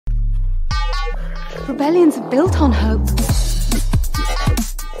Rebellions are built on hope.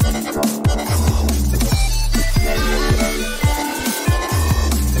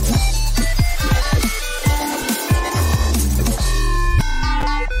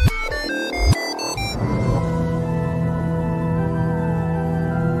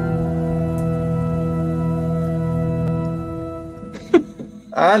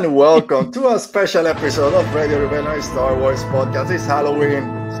 And welcome to a special episode of Radio Rebellion Star Wars podcast. It's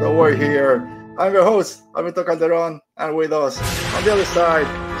Halloween, so we're here. I'm your host, Alberto Calderon, and with us on the other side,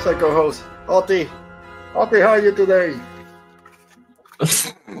 my co-host, Oti. Oti, how are you today?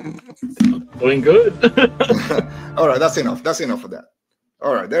 Doing good. All right, that's enough. That's enough of that.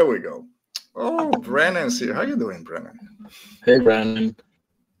 All right, there we go. Oh, Brennan's here. How you doing, Brennan? Hey, Brandon.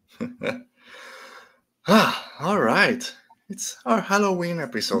 All right. It's our Halloween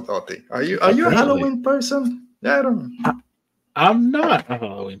episode, Oti. Are you a Halloween person? Yeah, I don't know. I'm not a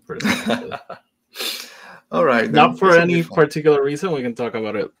Halloween person. All right. Not for any particular reason. We can talk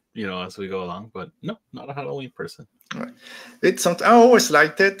about it, as we go along. But no, not a Halloween person. All right. It's something I always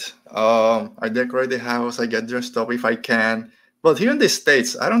liked it. I decorate the house. I get dressed up if I can. But here in the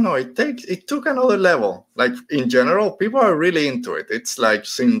States, I don't know. It took another level. Like in general, people are really into it. It's like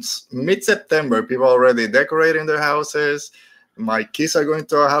since mid-September, people are already decorating their houses. My kids are going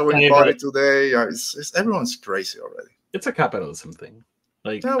to a Halloween party today. Everyone's crazy already. It's a capitalism thing.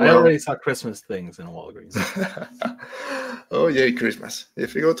 Like well. I already saw Christmas things in Walgreens. Oh yay, Christmas!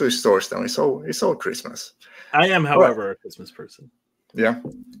 If you go to the stores now, it's all Christmas. I am, however, a Christmas person. Yeah.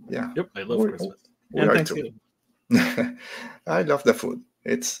 Yep, I love Christmas and Thanksgiving. I love the food.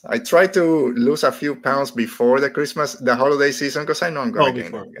 I try to lose a few pounds before the holiday season, because I know I'm going to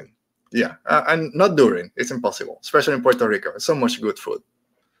gain again. Yeah, and not during. It's impossible, especially in Puerto Rico. So much good food.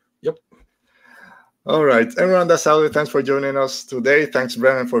 Yep. All right, everyone that's out there, thanks for joining us today. Thanks,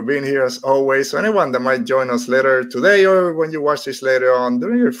 Brennan, for being here as always. So anyone that might join us later today or when you watch this later on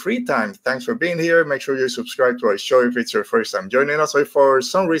during your free time, thanks for being here. Make sure you subscribe to our show if it's your first time joining us. Or if for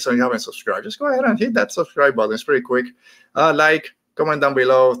some reason you haven't subscribed, just go ahead and hit that subscribe button. It's pretty quick. Like, comment down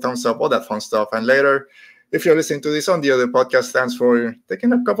below, thumbs up, all that fun stuff. And later, if you're listening to this on the other podcast, thanks for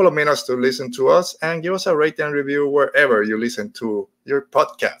taking a couple of minutes to listen to us and give us a rating and review wherever you listen to your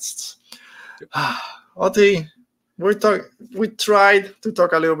podcasts. Oti, we tried to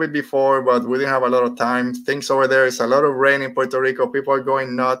talk a little bit before, but we didn't have a lot of time. Things over there is a lot of rain in Puerto Rico. People are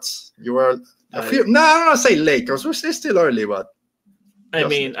going nuts. You are I don't want to say late because it's still early, but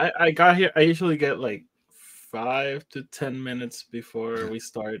I got here. I usually get like 5 to 10 minutes before we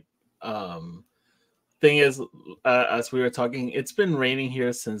start. Thing is, as we were talking, it's been raining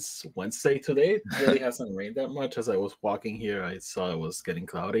here since Wednesday. Today it really hasn't rained that much. As I was walking here, I saw it was getting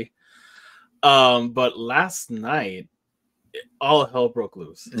cloudy. But last night, all hell broke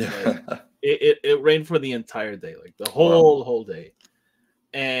loose. Yeah. Like, it rained for the entire day, like the whole day.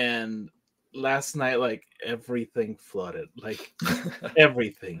 And last night, like everything flooded, like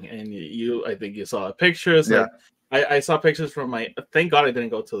everything. And I think you saw pictures. Yeah. Like, I saw pictures from thank God I didn't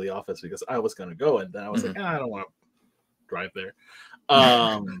go to the office because I was going to go. And then I was like, I don't want to drive there.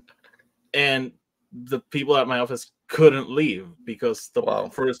 And the people at my office couldn't leave because the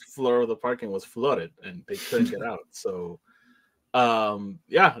first floor of the parking was flooded and they couldn't get out. So,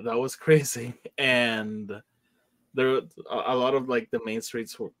 that was crazy. And there were a lot of like the main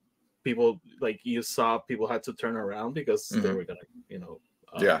streets where people, like you saw people had to turn around because they were going to,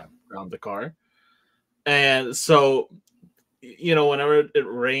 ground the car. And so, whenever it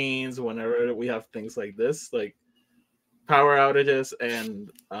rains, whenever we have things like this, like power outages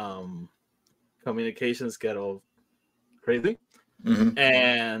and communications get all crazy.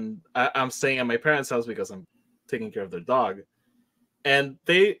 And I'm staying at my parents' house because I'm taking care of their dog. And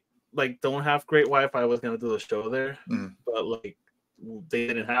they like don't have great Wi-Fi. I was going to do the show there, but like they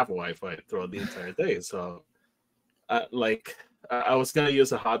didn't have Wi-Fi throughout the entire day. So I was going to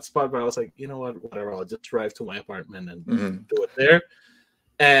use a hotspot, but I was like, you know what, whatever, I'll just drive to my apartment and do it there.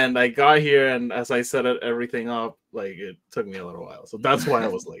 And I got here, and as I set everything up, like it took me a little while. So that's why I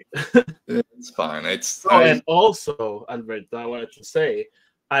was late. It's fine. And also, Alberto, I wanted to say,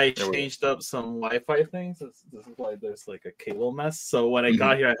 I changed up some Wi-Fi things. This is why there's like a cable mess. So when I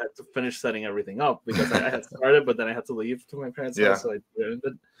got here, I had to finish setting everything up because I had started, but then I had to leave to my parents' house. So I did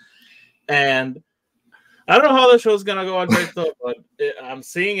it. And I don't know how the show's gonna go, Alberto, but I'm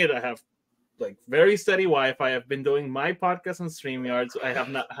seeing it. I have like very steady Wi-Fi. I've been doing my podcast on StreamYard. So I have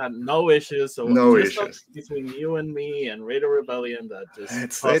not had no issues. So no issues between you and me and Radio Rebellion. That just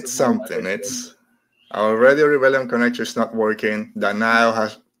it's something. It's our Radio Rebellion connection is not working. Daniel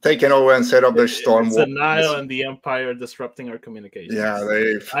has taken over and set up their Storm It's Wars. the Nile and the Empire disrupting our communications. Yeah,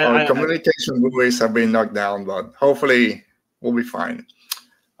 our communication buoys have been knocked down, but hopefully we'll be fine.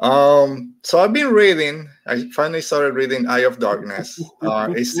 So I've been reading. I finally started reading Eye of Darkness.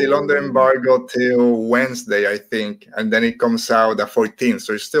 It's still under embargo till Wednesday, I think, and then it comes out the 14th.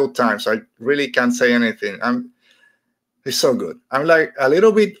 So it's still time. So I really can't say anything. It's so good. I'm like a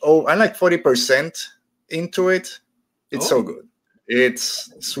little bit. I'm like 40% into it. It's so good.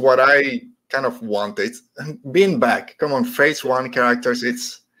 It's what I kind of wanted. Being back. Come on, phase 1 characters.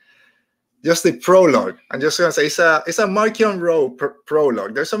 It's just the prologue. I'm just gonna say it's a Markion Rowe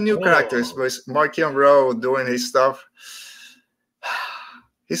prologue. There's some new characters, but it's Markion Rowe doing his stuff.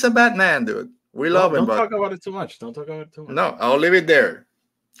 He's a bad man, dude. We love him. Don't talk about it too much. Don't talk about it too much. No, I'll leave it there.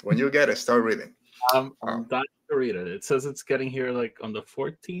 When you get it, start reading. I'm dying to read it. It says it's getting here like on the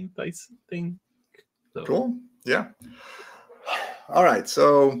 14th, I think. So. Cool. Yeah. All right,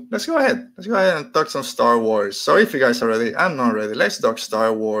 so let's go ahead. Let's go ahead and talk some Star Wars. So if you guys are ready, I'm not ready. Let's talk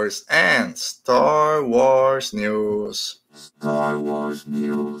Star Wars and Star Wars news. Star Wars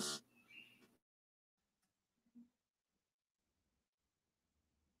news.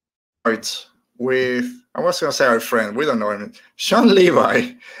 With, I was going to say our friend, we don't know him. Sean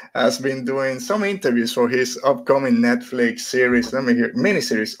Levi has been doing some interviews for his upcoming Netflix series. Let me hear,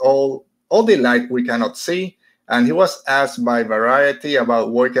 miniseries, All the Light We Cannot See. And he was asked by Variety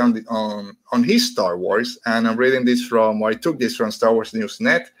about working on his Star Wars. And I'm reading this I took this from Star Wars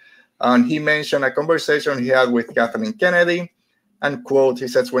News.net. And he mentioned a conversation he had with Kathleen Kennedy. And quote, he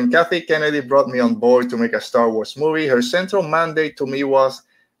says, when Kathy Kennedy brought me on board to make a Star Wars movie, her central mandate to me was,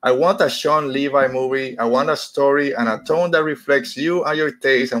 I want a Sean Levi movie. I want a story and a tone that reflects you and your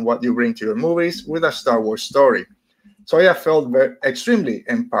taste and what you bring to your movies with a Star Wars story. So I felt extremely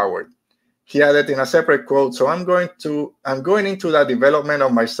empowered. He added in a separate quote, so I'm going into the development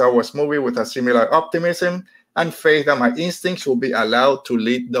of my Star Wars movie with a similar optimism and faith that my instincts will be allowed to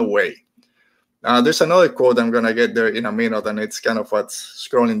lead the way. There's another quote I'm going to get there in a minute, and it's kind of what's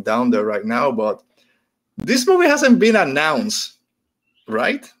scrolling down there right now, but this movie hasn't been announced,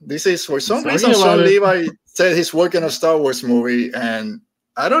 right? This is, for some reason, Sean Levi said he's working on a Star Wars movie, and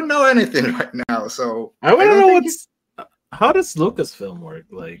I don't know anything right now, so... I want to know how does Lucasfilm work?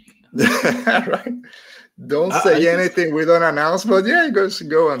 Like... right? Don't say anything we don't announce, but yeah, go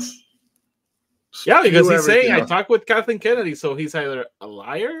and yeah, because he's saying I talked with Kathleen Kennedy, so he's either a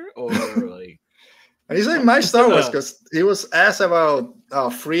liar or like. And he's saying my Star Wars because he was asked about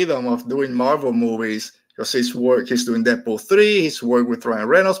freedom of doing Marvel movies because he's doing Deadpool 3, he's worked with Ryan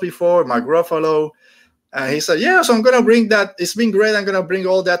Reynolds before, Mark Ruffalo, and he said, yeah, so I'm gonna bring that. It's been great. I'm gonna bring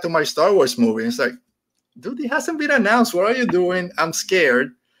all that to my Star Wars movie. And it's like, dude, it hasn't been announced. What are you doing? I'm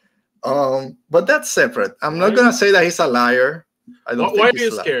scared. But that's separate. I'm not gonna say that he's a liar. I don't. Why are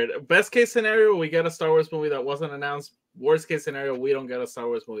you scared? Best case scenario, we get a Star Wars movie that wasn't announced. Worst case scenario, we don't get a Star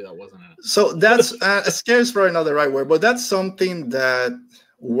Wars movie that wasn't announced. So that's scary is probably not the right word, but that's something that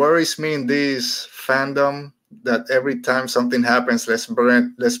worries me in this fandom. That every time something happens, let's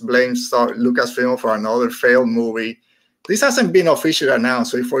blame Lucasfilm for another failed movie. This hasn't been officially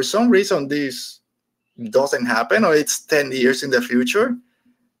announced. So if for some reason this doesn't happen, or it's 10 years in the future.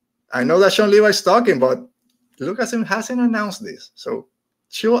 I know that Sean Levi is talking, but Lucasfilm hasn't announced this, so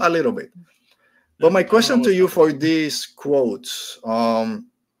chill a little bit. But my question to you for these quotes, do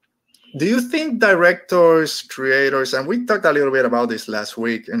you think directors, creators, and we talked a little bit about this last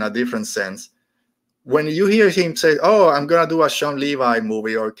week in a different sense, when you hear him say, oh, I'm going to do a Sean Levi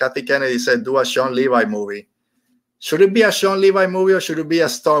movie, or Kathy Kennedy said, do a Sean Levi movie, should it be a Sean Levi movie or should it be a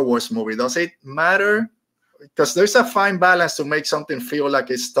Star Wars movie? Does it matter? Because there's a fine balance to make something feel like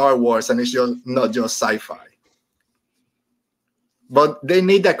it's Star Wars and it's just not just sci-fi. But they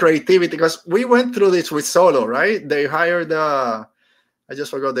need that creativity because we went through this with Solo, right? They hired I just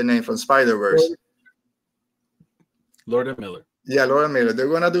forgot the name from Spider-Verse. Lord and Miller. Yeah, Lord and Miller. They're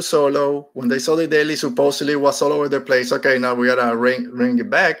gonna do Solo. When they saw the daily, supposedly was all over the place. Okay, now we gotta ring it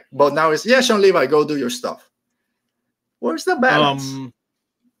back. But now it's Sean Levi, go do your stuff. Where's the balance?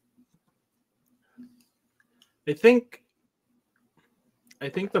 I think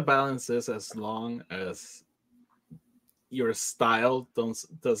the balance is as long as your style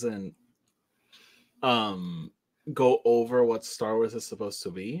doesn't go over what Star Wars is supposed to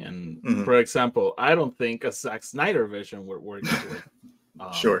be. And for example, I don't think a Zack Snyder vision would work with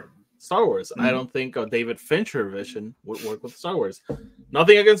Star Wars. I don't think a David Fincher vision would work with Star Wars.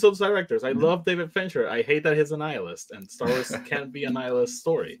 Nothing against those directors. I love David Fincher. I hate that he's a nihilist, and Star Wars can't be a nihilist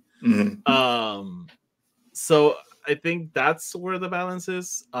story. So I think that's where the balance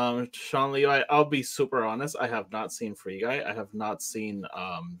is. Sean Levi, I'll be super honest. I have not seen Free Guy. I have not seen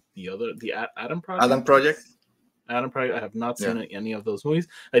the Adam Project. Adam Project. Adam Project. I have not seen any of those movies.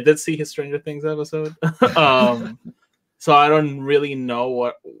 I did see his Stranger Things episode. So I don't really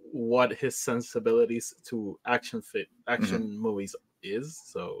know what his sensibilities to action movies is.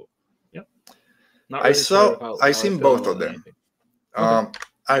 So yeah, not really I seen both of them.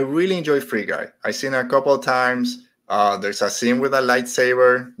 I really enjoy Free Guy. I've seen it a couple of times. There's a scene with a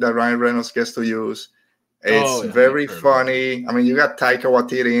lightsaber that Ryan Reynolds gets to use. It's very funny. I mean, you got Taika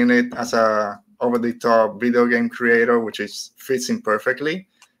Waititi in it as a over-the-top video game creator, which fits in perfectly.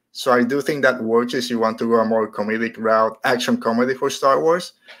 So I do think that works if you want to go a more comedic route, action comedy for Star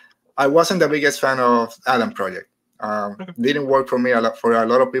Wars. I wasn't the biggest fan of Adam Project. Didn't work for me. For a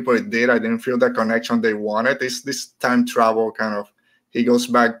lot of people, it did. I didn't feel the connection they wanted. This time travel kind of. He goes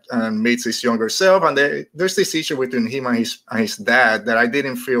back and meets his younger self, and there's this issue between him and his dad that I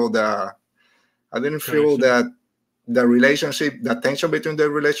didn't feel that the relationship, the tension between the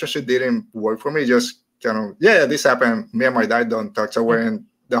relationship didn't work for me. Just kind of, this happened. Me and my dad don't talk. So when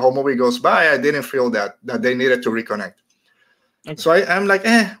the whole movie goes by, I didn't feel that they needed to reconnect. Okay. So I'm like,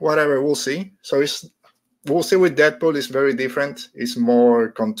 whatever, we'll see. So we'll see with Deadpool. It's very different. It's more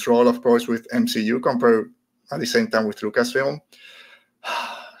control, of course, with MCU compared at the same time with Lucasfilm.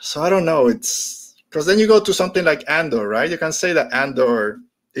 So I don't know. It's because then you go to something like Andor, right? You can say that Andor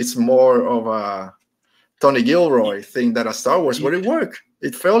is more of a Tony Gilroy thing than a Star Wars, but it worked.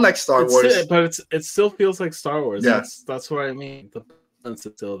 It felt like Star Wars, but it still feels like Star Wars. Yeah. That's what I mean. The balance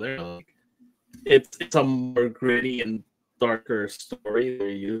is still there. Like, it's a more gritty and darker story they're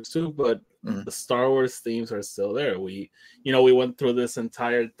used to, but the Star Wars themes are still there. We went through this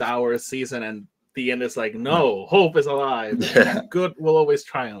entire Dower season, and the end is like, no, hope is alive. Good will always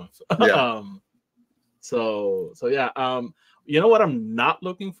triumph. Yeah. So yeah. You know what I'm not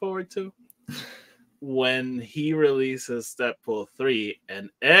looking forward to? When he releases Deadpool 3 and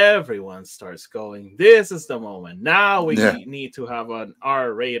everyone starts going, this is the moment. Now we need to have an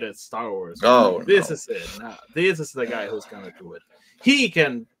R-rated Star Wars. This is it. Now, this is the guy who's going to do it. He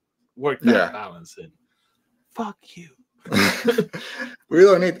can work that balance in. Fuck you. We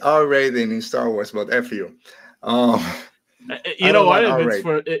don't need R rating in Star Wars, but F you. You know what?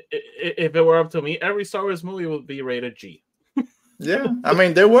 If it were up to me, every Star Wars movie would be rated G. Yeah, I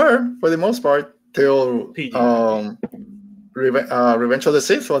mean they were for the most part till Revenge of the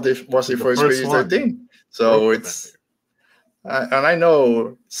Sith was the first PG-13. So it's and I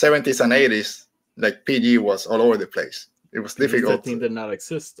know 70s and 80s like PG was all over the place. It was difficult. PG-13 did not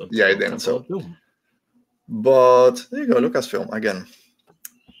exist. It didn't. So. But there you go, Lucasfilm again.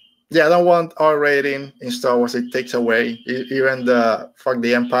 Yeah, I don't want R rating in Star Wars. It takes away even the fuck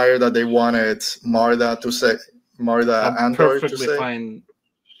the Empire that they wanted Marda to say. Marda Andor to say. Perfectly fine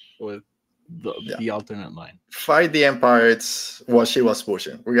with the alternate line. Fight the Empire. It's what she was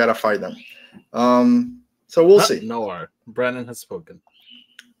pushing. We gotta fight them. So we'll see. No R. Brandon has spoken.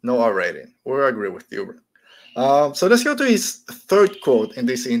 No R rating. We agree with you. So let's go to his third quote in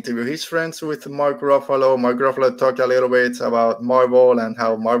this interview. He's friends with Mark Ruffalo. Mark Ruffalo talked a little bit about Marvel and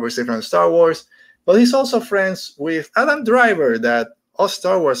how Marvel is different than Star Wars. But he's also friends with Adam Driver, that us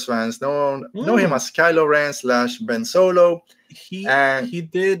Star Wars fans know him as Kylo Ren / Ben Solo. He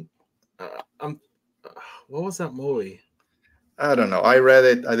did. What was that movie? I don't know. I read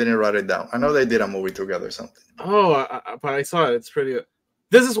it. I didn't write it down. I know they did a movie together or something. Oh, but I saw it. It's pretty.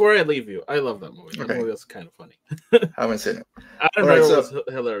 This Is Where I Leave You. I love that movie. That movie was kind of funny. Haven't seen it. Adam Driver was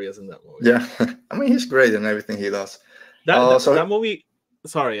hilarious in that movie. Yeah. I mean, he's great in everything he does. That movie,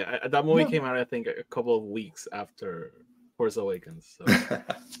 sorry, that movie came out, I think, a couple of weeks after Force Awakens. So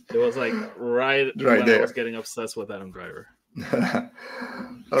it was like right when there. I was getting obsessed with Adam Driver.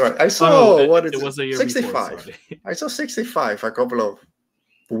 All right. I saw, it was a year 65. Before, I saw 65 a couple of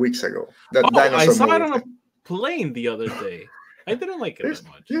weeks ago. I saw it on a plane the other day. I didn't like it that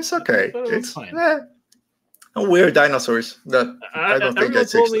much. It's okay. It's fine. Weird dinosaurs that I don't think everyone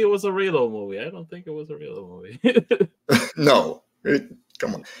told me it was a Relo movie. I don't think it was a Relo movie. No.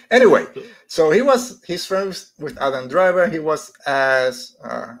 Come on. Anyway, so he's friends with Adam Driver. He was asked,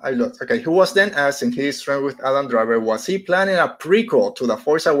 he was then asked, and he's friends with Adam Driver, was he planning a prequel to The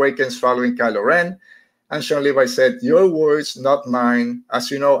Force Awakens following Kylo Ren? And Sean Levi said, your words, not mine.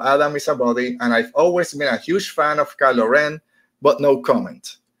 As you know, Adam is a buddy, and I've always been a huge fan of Kylo Ren, but no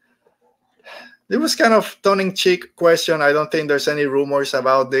comment. It was kind of tongue-in-cheek question. I don't think there's any rumors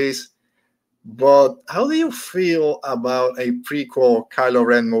about this. But how do you feel about a prequel Kylo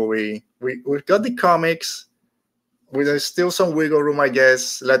Ren movie? We've got the comics. There's still some wiggle room, I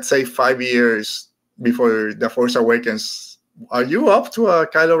guess. Let's say 5 years. before The Force Awakens. Are you up to a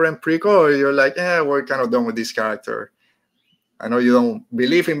Kylo Ren prequel, or you're like, we're kind of done with this character? I know you don't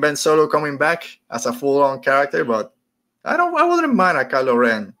believe in Ben Solo coming back as a full-on character, but I wouldn't mind a Kylo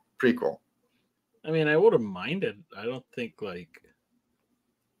Ren prequel. I mean, I wouldn't mind it. I don't think like,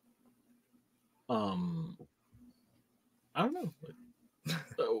 I don't know.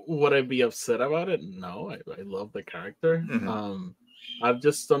 Would I be upset about it? No, I love the character. Mm-hmm. I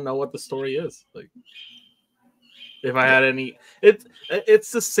just don't know what the story is. Like, if I had any,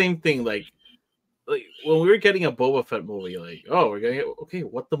 it's the same thing. Like when we were getting a Boba Fett movie, like, oh, we're getting okay.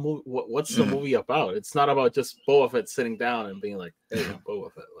 What's the movie about? It's not about just Boba Fett sitting down and being like, hey, I'm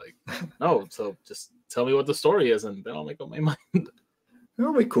Boba Fett. Like, no. So just tell me what the story is, and then I'll make up my mind.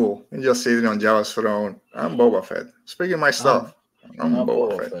 It'll be cool. And just sitting on Jabba's throne. I'm Boba Fett. Speaking my stuff. I'm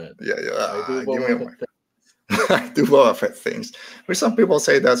Boba Fett. Yeah. I do Boba Fett. I do Boba Fett things. But some people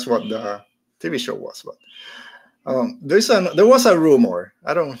say that's what the TV show was, but there was a rumor.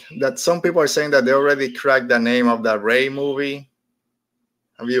 That some people are saying that they already cracked the name of the Rey movie.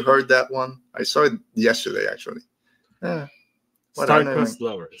 Have you heard that one? I saw it yesterday, actually. Yeah. Star Quest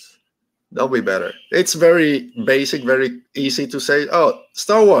lovers. That'll be better. It's very basic, very easy to say. Oh,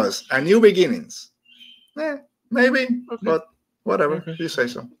 Star Wars, A New Beginnings. Maybe, okay. But whatever. Okay. You say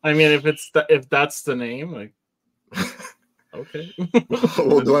so. I mean, if that's the name, like, okay.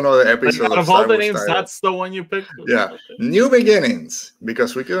 We'll do another episode. Of all the names, title. That's the one you picked. Yeah, okay. New Beginnings,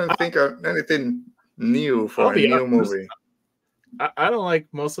 because we couldn't think of anything new for a new movie. I don't like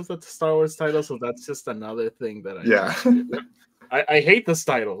most of the Star Wars titles, so that's just another thing that I hate this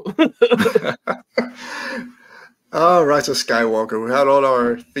title. Rise of Skywalker. We had all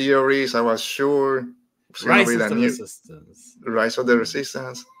our theories. I was sure it's going to be the new Resistance. Rise of the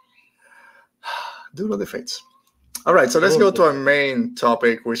Resistance. Duel of the Fates. All right, so let's go to our main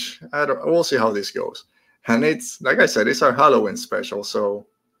topic, which we'll see how this goes. And it's, like I said, it's our Halloween special. So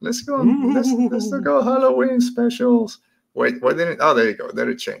let's go. Let's go Halloween specials. Wait, why didn't? Oh, there you go. There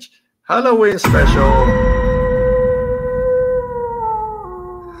it changed. Halloween special.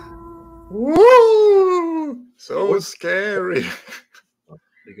 Woo! So scary.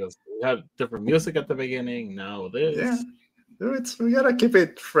 Because we had different music at the beginning. Now this. Yeah, we gotta keep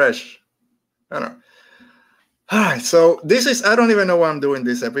it fresh. I don't know. All right, so this is, I don't even know why I'm doing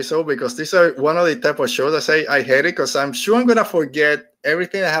this episode, because these are one of the type of shows I say I hate it, because I'm sure I'm going to forget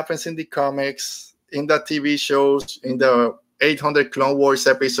everything that happens in the comics, in the TV shows, in the 800 Clone Wars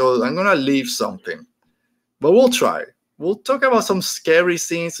episode. I'm going to leave something, but we'll try. We'll talk about some scary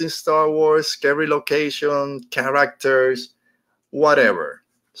scenes in Star Wars, scary location, characters, whatever.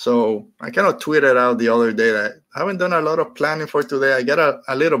 So I kind of tweeted out the other day that I haven't done a lot of planning for today. I got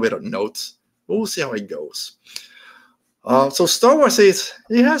a little bit of notes. We'll see how it goes. So Star Wars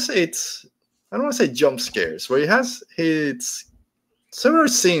has its, I don't want to say jump scares, but it has its several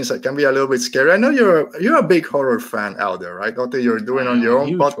scenes that can be a little bit scary. I know you're a big horror fan out there, right? Not that you're doing on your own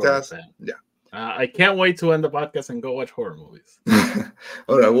podcast. Yeah. I can't wait to end the podcast and go watch horror movies.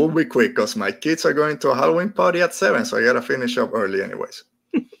 All right, we'll be quick because my kids are going to a Halloween party at 7, so I gotta finish up early anyways.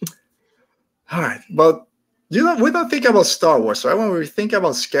 All right, but we don't think about Star Wars, right? When we think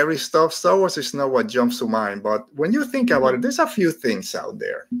about scary stuff, Star Wars is not what jumps to mind. But when you think about it, there's a few things out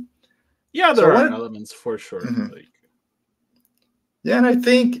there. Yeah, there are elements for sure. Mm-hmm. Yeah, and I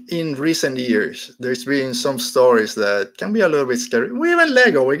think in recent years, there's been some stories that can be a little bit scary. We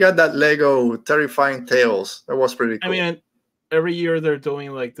got that Lego Terrifying Tales. That was pretty cool. I mean, every year they're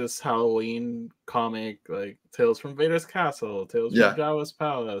doing like this Halloween comic, like Tales from Vader's Castle, Tales from Jabba's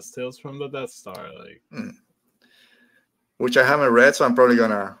Palace, Tales from the Death Star, like. Which I haven't read, so people are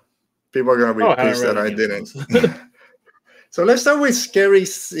gonna be pissed that I didn't. So let's start with scary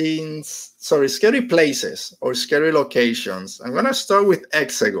places or scary locations. I'm gonna start with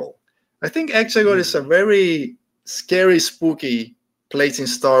Exegol. I think Exegol is a very scary, spooky place in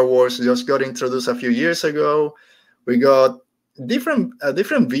Star Wars. It just got introduced a few years ago. We got a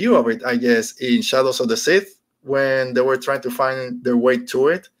different view of it, I guess, in Shadows of the Sith when they were trying to find their way to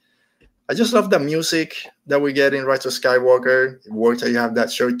it. I just love the music that we get in Rise of Skywalker. It works that you have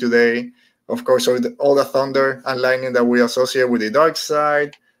that shirt today. Of course, all the thunder and lightning that we associate with the dark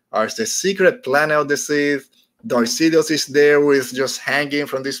side. There's the secret planet of the Sith. Darth Sidious is there with just hanging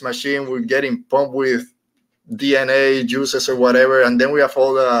from this machine. We're getting pumped with DNA, juices, or whatever. And then we have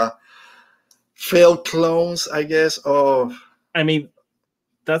all the failed clones, I guess. I mean,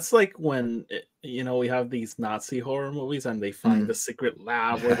 that's like when... we have these Nazi horror movies and they find the secret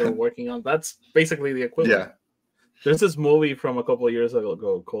lab where they're working on. That's basically the equivalent. Yeah. There's this movie from a couple of years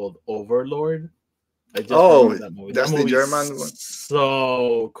ago called Overlord. I just remembered that movie. That's the German one.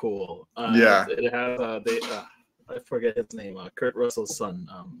 So cool. Yeah. It has I forget his name. Kurt Russell's son.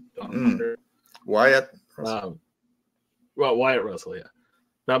 Wyatt. Well, Wyatt Russell. Yeah,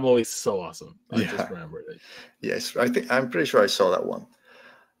 that movie's so awesome. I just remembered it. Yes, I'm pretty sure I saw that one.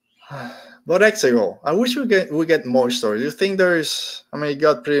 But Exegol, I wish we get more stories. Do you think there's? I mean, it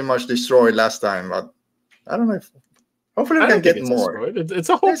got pretty much destroyed last time, but I don't know if. Hopefully, we can get more. It's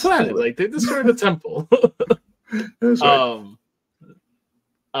a whole planet. Like they destroyed the temple. That's right.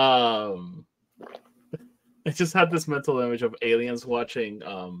 I just had this mental image of aliens watching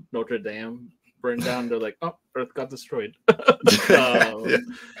Notre Dame burn down. They're like, "Oh, Earth got destroyed."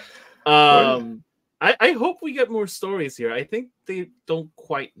 I hope we get more stories here. I think they don't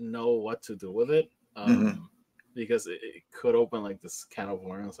quite know what to do with it because it could open like this can of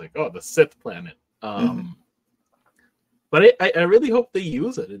worms, like, oh, the Sith planet. But I really hope they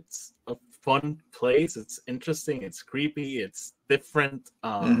use it. It's a fun place. It's interesting. It's creepy. It's different.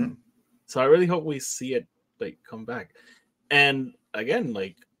 So I really hope we see it like come back. And again,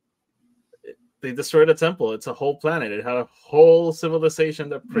 like they destroyed a temple. It's a whole planet. It had a whole civilization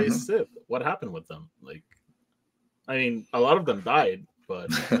that praised Sith. What happened with them? Like, I mean, a lot of them died, but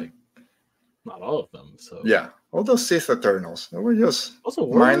like not all of them. So yeah, all those Sith Eternals. They were just also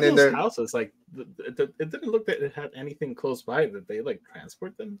where were those houses? Like, it didn't look that it had anything close by. Did they like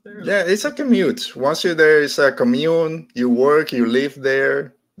transport them there? Yeah, it's a commute. Once you're there, it's a commune. You work, you live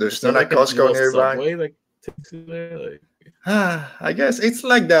there. There's not a Costco nearby. Subway, like, takes you there, like. I guess it's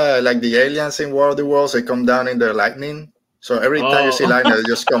like the aliens in War of the Worlds. They come down in their lightning. So every time you see lightning, they're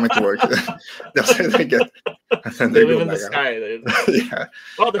just coming to work. That's what they get. And then they live in the sky. Yeah.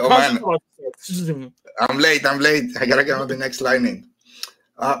 Oh, man. I'm late. I gotta get on the next lightning.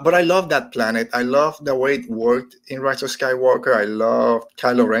 But I love that planet. I love the way it worked in Rise of Skywalker. I love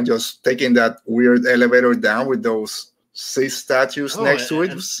Kylo Ren just taking that weird elevator down with those Sith statues next to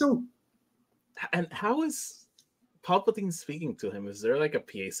it. It was so. And how is Palpatine speaking to him? Is there like a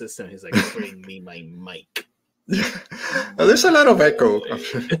PA system? He's like, bring me my mic. There's a lot of echo.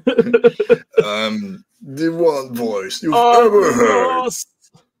 The one voice you've ever heard.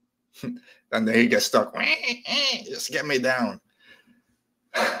 And then he gets stuck. Just get me down.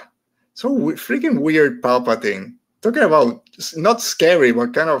 So freaking weird Palpatine. Talking about not scary,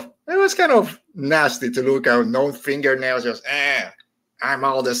 but it was kind of nasty to look at. No fingernails, just I'm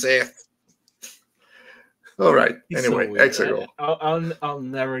all the Sith. All right. Anyway, Exegol. I'll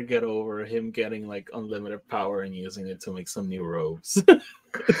never get over him getting like unlimited power and using it to make some new robes.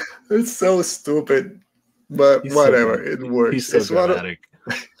 It's so stupid, but whatever. It works. He's so dramatic.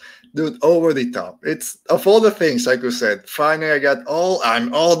 Dude, over the top. It's of all the things I could say. Finally,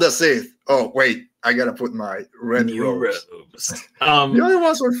 I'm all the Sith. Oh wait, I gotta put my red robes. The other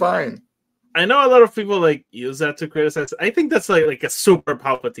ones were fine. I know a lot of people like use that to criticize. I think that's like a super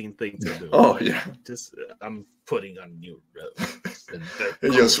Palpatine thing to do. Oh yeah, just I'm putting on new robes.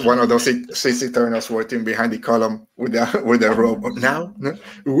 It's just one of those Sith Eternals working behind the column with the robe. Now,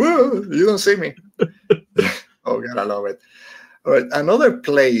 whoa, you don't see me. Oh God, I love it. All right, another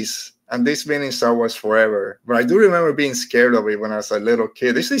place, and this been in Star Wars forever, but I do remember being scared of it when I was a little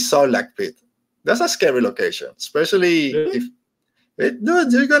kid. This is Sarlacc pit. That's a scary location, especially if.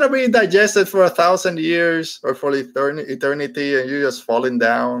 Dude, you're gonna be digested for 1,000 years or for eternity, and you're just falling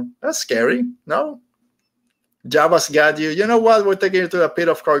down. That's scary. No, Jabba's got you. You know what? We're taking you to a pit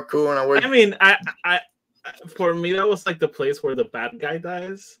of Carcoon, and I mean, I for me that was like the place where the bad guy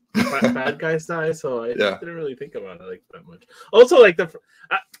dies. Bad guys die, so I didn't really think about it like that much. Also, like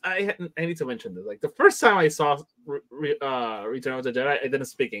I need to mention this. Like the first time I saw Return of the Jedi, I didn't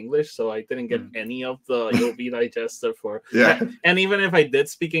speak English, so I didn't get any of the "you'll be digested for." And even if I did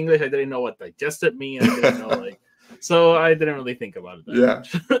speak English, I didn't know what digested mean. I didn't know so I didn't really think about it.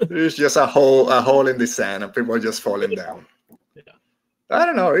 Much. It's just a hole in the sand, and people are just falling down. Yeah, I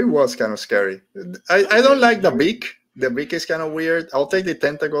don't know. It was kind of scary. I don't like the beak. The beak is kind of weird. I'll take the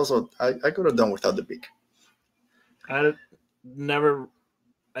tentacles. So I could have done without the beak. I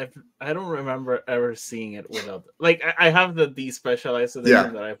don't remember ever seeing it without. Like I have the despecialized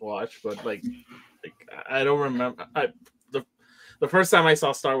edition that I've watched, but like I don't remember. The first time I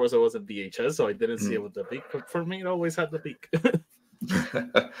saw Star Wars, it was in VHS, so I didn't see it with the beak. But for me, it always had the beak.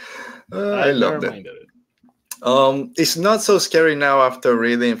 I loved it. It's not so scary now after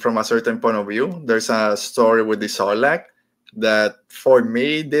reading from a certain point of view. There's a story with the Sarlacc that for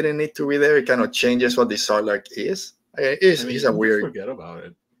me didn't need to be there. It kind of changes what the Sarlacc is. It's a weird. Forget about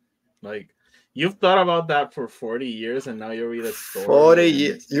it. Like you've thought about that for 40 years, and now you read a story. 40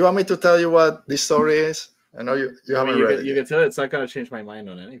 years. You want me to tell you what the story is? I know you I haven't mean, read it. you can tell it's not gonna change my mind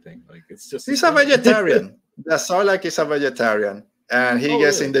on anything. Like it's just He's a vegetarian. The Sarlacc is a vegetarian, and he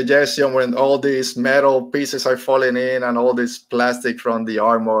gets really? indigestion when all these metal pieces are falling in and all this plastic from the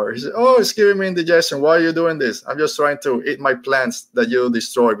armor. He says, "Oh, it's giving me indigestion. Why are you doing this? I'm just trying to eat my plants that you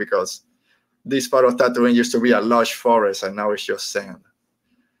destroy because this part of Tatooine used to be a lush forest and now it's just sand."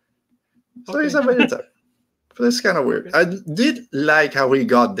 So he's a vegetarian. But it's kind of weird. I did like how he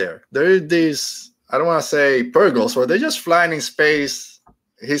got there. There is this, I don't want to say Purgles, but they're just flying in space.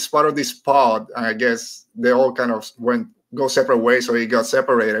 He's part of this pod, and I guess they all kind of go separate ways, so he got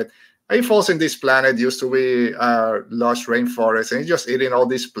separated. And he falls in this planet, used to be a lush rainforest, and he's just eating all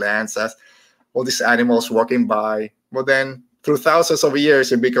these plants as all these animals walking by. But then through thousands of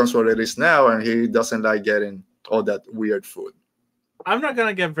years, it becomes what it is now, and he doesn't like getting all that weird food. I'm not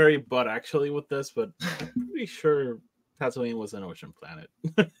gonna get very butt actually with this, but I'm pretty sure Tatooine was an ocean planet.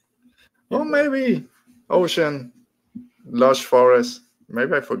 Well, maybe ocean, lush forest.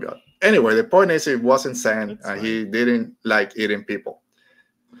 Maybe I forgot. Anyway, the point is it wasn't sand, and he didn't like eating people.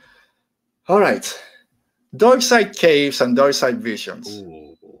 All right. Dark side caves and dark side visions.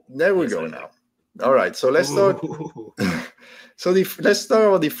 Ooh, there we go now. All right. So let's start. Let's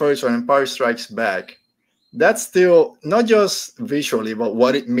start with the first one, Empire Strikes Back. That's still not just visually, but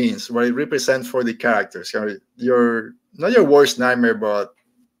what it means, what it represents for the characters. Your not your worst nightmare, but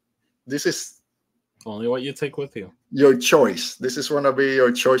this is only what you take with you. Your choice. This is going to be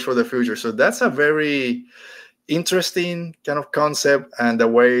your choice for the future. So that's a very interesting kind of concept, and the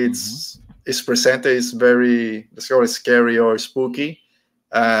way it's presented is very, let's call it scary or spooky.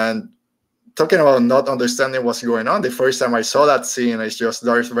 And talking about not understanding what's going on, the first time I saw that scene, it's just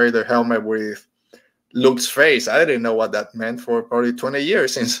Darth Vader helmet with Luke's face. I didn't know what that meant for probably 20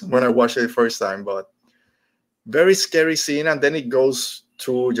 years since when I watched it the first time, but very scary scene. And then it goes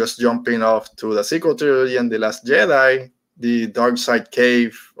to just jumping off to the sequel trilogy and The Last Jedi, the dark side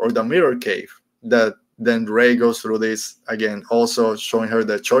cave or the mirror cave, that then Rey goes through this again, also showing her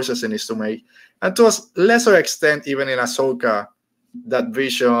the choices she needs to make. And to a lesser extent, even in Ahsoka, that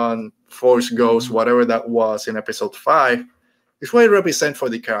vision, Force Ghost, whatever that was in episode 5, is what it represents for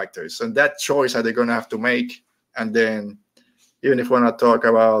the characters. And that choice that they're going to have to make. And then, even if we want to talk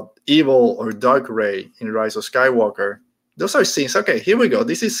about evil or dark Rey in Rise of Skywalker, those are scenes. Okay, here we go.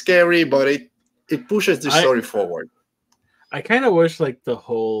 This is scary, but it pushes the story forward. I kind of wish like the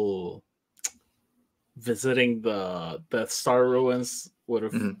whole visiting the Death Star ruins would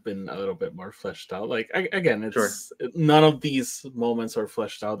have been a little bit more fleshed out. Like again, it's none of these moments are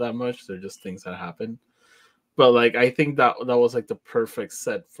fleshed out that much. They're just things that happen. But like I think that was like the perfect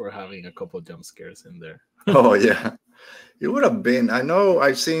set for having a couple of jump scares in there. Oh yeah. It would have been. I know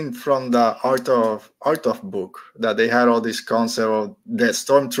I've seen from the Art of book that they had all this concept of the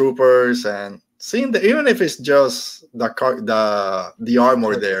stormtroopers and seeing even if it's just the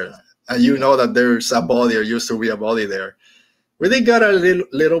armor there, and you know that there's a body or used to be a body there. Really got a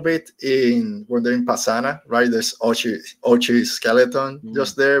little bit in when they're in Pasana, right? There's Ochi's skeleton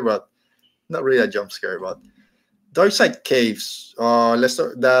just there, but not really a jump scare. But Dark Side Caves. Let's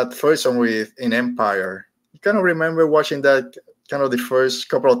start that first one with in Empire. Kind of remember watching that kind of the first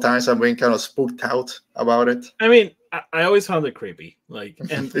couple of times and being kind of spooked out about it. I mean, I always found it creepy. Like,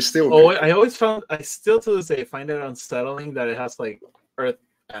 and it's still I still to this day find it unsettling that it has like earth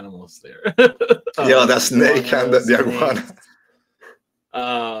animals there. Yeah, that snake and the iguana.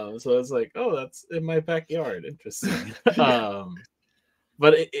 So it's like, oh, that's in my backyard. Interesting.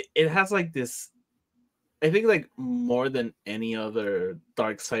 But it has like this. I think like more than any other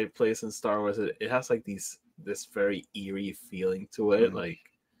dark side place in Star Wars, it has like this very eerie feeling to it, like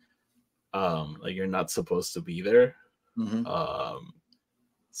you're not supposed to be there.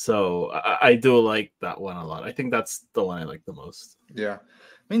 So I do like that one a lot. I think that's the one I like the most. Yeah,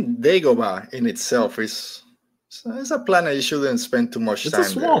 I mean Dagobah in itself it's a planet you shouldn't spend too much time. It's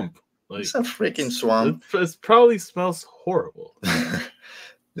a swamp. Like, it's a freaking swamp. It probably smells horrible.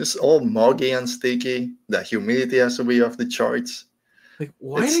 It's all moggy and sticky. The humidity has to be off the charts. Like,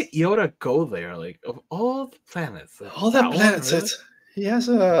 why did Yoda go there? Like, of all the planets, really? He has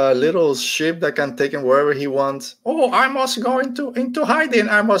a little ship that can take him wherever he wants. Oh, I must go into hiding.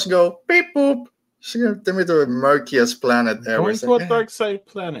 I must go beep boop. She's gonna take me to the murkiest planet ever. Going to a dark side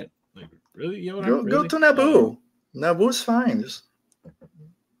planet. Like, really, Yoda? Go to Naboo. Naboo's fine. Just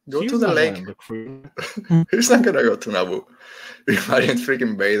go to the lake. He's not gonna go to Naboo. Imagine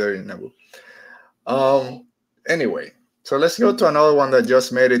freaking Vader in Naboo. Anyway, so let's go to another one that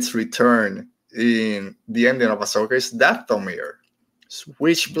just made its return in the ending of Ahsoka. It's Dathomir.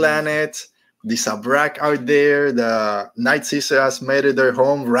 Which planet? The Sabrak are there. The Night Sister has made it their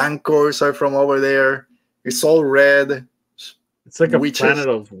home. Rancors are from over there. It's all red. It's like a planet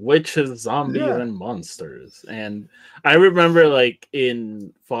of witches, zombies, and monsters. And I remember, like,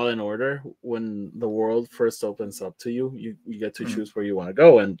 in Fallen Order, when the world first opens up to you, you get to choose where you want to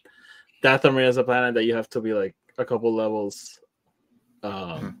go. And Dathomir is a planet that you have to be, like, a couple levels.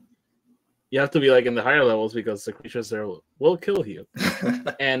 You have to be, like, in the higher levels because the creatures there will kill you.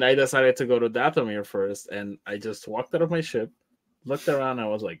 And I decided to go to Dathomir first, and I just walked out of my ship, looked around, and I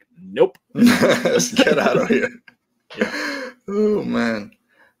was like, nope. Let's get out of here. Yeah. Oh man,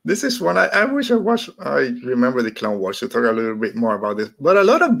 this is one I wish I watched. I remember the Clone Wars to talk a little bit more about this, but a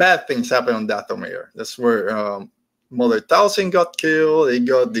lot of bad things happened on Dathomir. That's where Mother Talzin got killed. It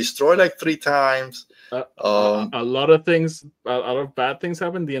got destroyed like 3 times. A lot of things, a lot of bad things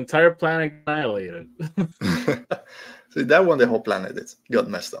happened. The entire planet annihilated. See, that one, the whole planet got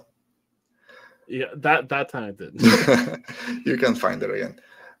messed up. Yeah, that time it did. You can find it again.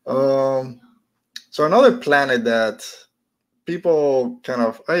 So another planet that people kind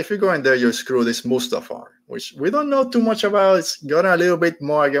of, if you go in there, you're screwed, is Mustafar, which we don't know too much about. It's gotten a little bit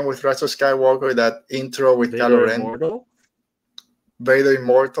more again with Rise of Skywalker, that intro with Kylo Ren. Immortal? Vader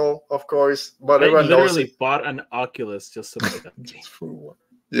Immortal, of course. But I literally bought an Oculus just to play that game.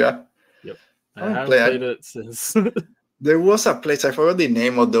 Yeah. Yep. I haven't played it since. There was a place, I forgot the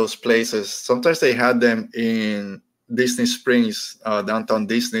name of those places. Sometimes they had them in Disney Springs, downtown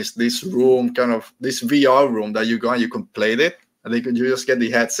Disney, this room, kind of this VR room that you go and you can play it, and you just get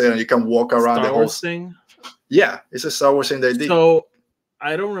the headset and you can walk around the whole thing. Yeah, it's a Star Wars thing they did. So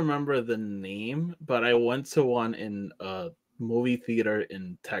I don't remember the name, but I went to one in a movie theater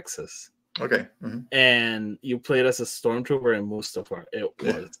in Texas. Okay. And you played as a stormtrooper in Mustafar. It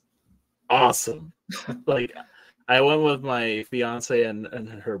was awesome. Like, I went with my fiance and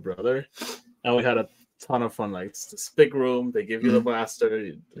her brother, and we had a ton of fun. Like, it's this big room, they give you the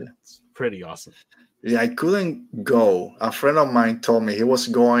blaster. It's pretty awesome. Yeah, I couldn't go. A friend of mine told me he was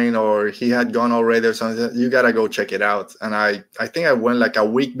going, or he had gone already or something. You gotta go check it out. And I think I went like a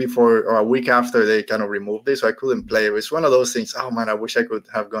week before or a week after they kind of removed it, so I couldn't play it. It's one of those things. Oh man, I wish I could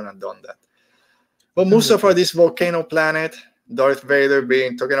have gone and done that. But Mustafar, this volcano planet, Darth Vader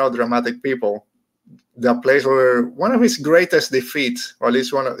being talking about dramatic people, the place where one of his greatest defeats, or at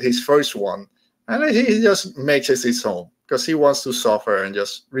least one of his first one, and he just makes it his home because he wants to suffer and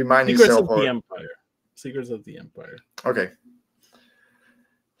just remind himself of the Empire. Secrets of the Empire. Okay.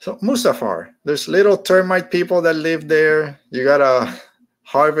 So Mustafar, there's little termite people that live there. You gotta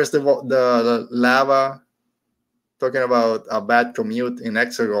harvest the lava. Talking about a bad commute in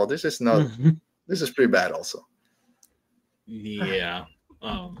Exegol. This is not. This is pretty bad, also. Yeah.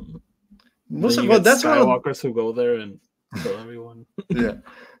 Mustafar, that's Skywalkers who go there and kill everyone. Yeah.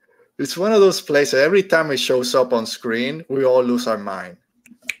 It's one of those places. Every time it shows up on screen, we all lose our mind.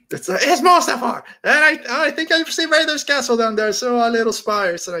 It's like, it's Mustafar, and I think I've seen Vader's castle down there. So a little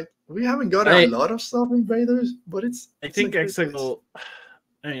spire. It's like we haven't got a lot of stuff in Vader's, but I think Exegol.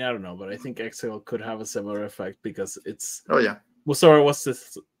 I mean, I don't know, but I think Exegol could have a similar effect because it's. Oh yeah. Mustafar was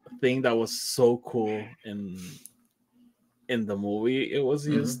this thing that was so cool in the movie. It was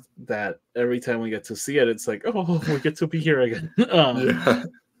used that every time we get to see it, it's like, oh, we get to be here again. Yeah.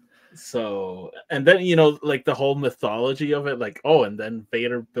 So, and then, you know, like the whole mythology of it, like, oh, and then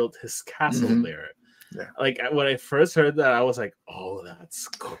Vader built his castle there. Yeah. Like, when I first heard that, I was like, oh, that's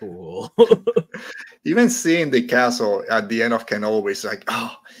cool. Even seeing the castle at the end of Kenobi, it's like,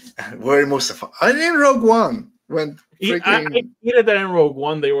 oh, where Mustafar? I didn't Rogue One. When I hated that in Rogue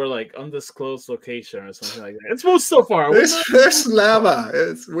One, they were like undisclosed location or something like that. It's Mustafar. There's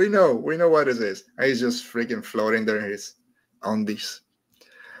lava. We know what it is. And he's just freaking floating there. He's on this.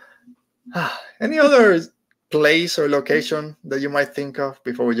 Any other place or location that you might think of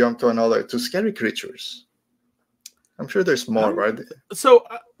before we jump to scary creatures? I'm sure there's more, right? So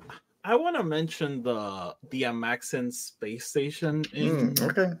I want to mention the Amaxin space station in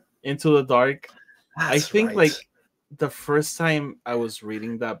Into the Dark. I think like the first time I was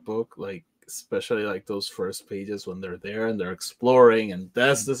reading that book, like especially like those first pages when they're there and they're exploring and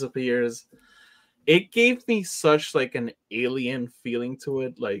Des disappears, it gave me such like an alien feeling to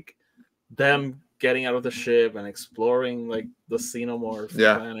it, like them getting out of the ship and exploring like the xenomorph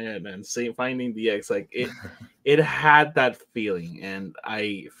planet and finding the eggs. Like it had that feeling, and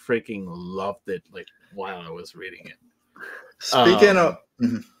I freaking loved it. Like while I was reading it. Speaking of,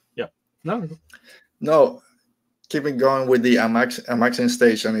 no, keeping going with the Amaxin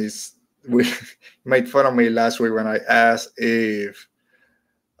station is we made fun of me last week when I asked if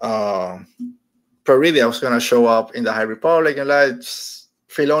Peridia was going to show up in the High Republic, and like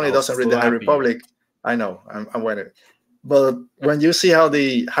Filoni doesn't read the High Republic. I know, I'm winning. But when you see how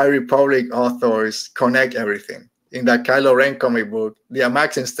the High Republic authors connect everything in that Kylo Ren comic book, the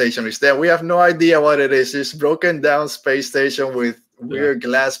Amaxin station is there. We have no idea what it is. It's broken down space station with weird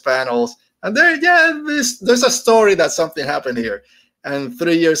glass panels. And there's a story that something happened here. And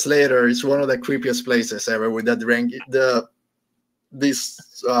 3 years later, it's one of the creepiest places ever with that these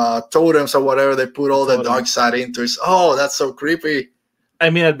totems or whatever they put all the dark side into. Oh, that's so creepy. I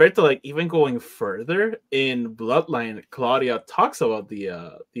mean, Alberto, like even going further in Bloodline, Claudia talks about the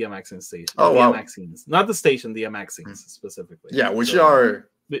Amaxin station. Oh, wow. Amaxines. Not the station, the Amaxines specifically. Yeah, which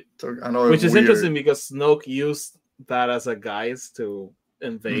is interesting because Snoke used that as a guise to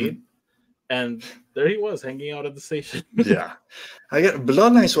invade, and there he was hanging out at the station. Yeah,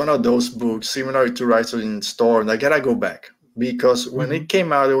 Bloodline is one of those books similar to Rising Storm. I gotta go back because when it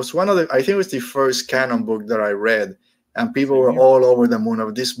came out, it was I think it was the first canon book that I read. And people were all over the moon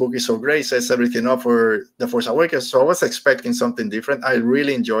of this book is so great, sets everything up for The Force Awakens. So I was expecting something different. I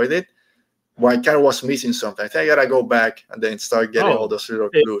really enjoyed it. But I kind of was missing something. I think I gotta go back and then start getting all those little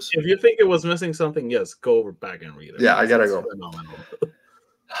clues. If you think it was missing something, yes, go back and read it. Yeah, I gotta go. Phenomenal.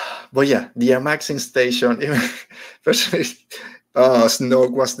 But yeah, the Amaxin station, especially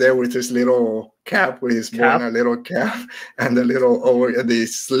Snoke was there with his little cap, with his a little cap, and the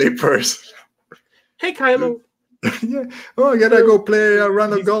slippers. Hey, Kylo. Yeah. Oh, I gotta go play a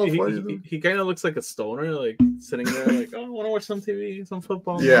round of golf. He kind of looks like a stoner, like sitting there, like, oh, I want to watch some TV, some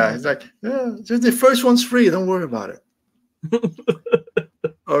football. Yeah, it's like, just the first one's free. Don't worry about it.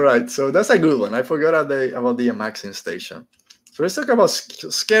 All right, so that's a good one. I forgot about the Amaxin station. So let's talk about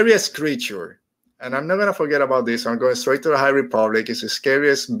scariest creature. And I'm not gonna forget about this. I'm going straight to the High Republic. It's the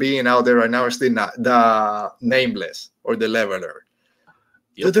scariest being out there right now. It's the Nameless or the Leveler.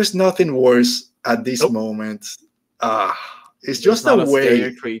 Yep. So there's nothing worse at this moment. It's just a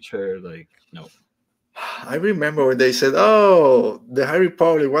way. Creature, like no. I remember when they said, "Oh, the High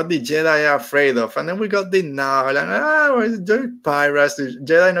Republic, what the Jedi are afraid of," and then we got the Nile, and they're pirates. The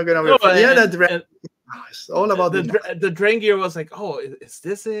Jedi not gonna be afraid. It's all about the Drangir was like, "Oh, is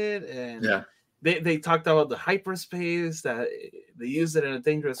this it?" And they talked about the hyperspace that they used it in a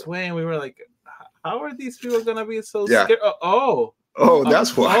dangerous way, and we were like, "How are these people gonna be so scared?" Oh,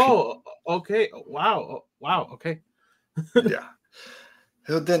 that's why. Oh, okay. Wow. Okay. Yeah.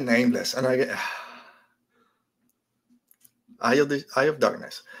 The Nameless, and I get Eye of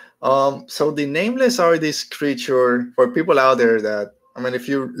Darkness. So the Nameless are this creature for people out there that, I mean, if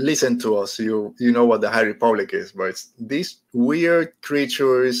you listen to us, you know what the High Republic is, but it's these weird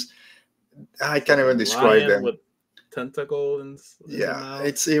creatures. I can't even describe them. With tentacles and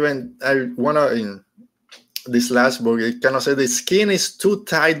it's even in this last book, it kind of said the skin is too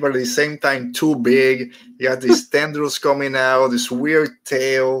tight, but at the same time too big. You got these tendrils coming out, this weird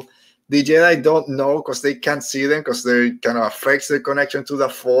tail. The Jedi don't know because they can't see them because they kind of affects their connection to the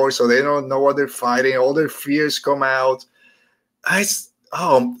Force, so they don't know what they're fighting. All their fears come out. There's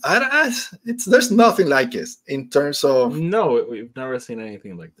nothing like it in terms of. No, we've never seen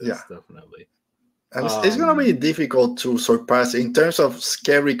anything like this. Yeah. Definitely. And it's going to be difficult to surpass in terms of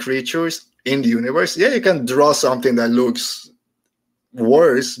scary creatures in the universe. Yeah, you can draw something that looks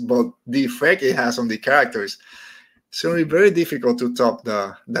worse, but the effect it has on the characters, it's going to be very difficult to top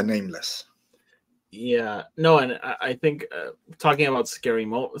the Nameless. Yeah, no, and I think talking about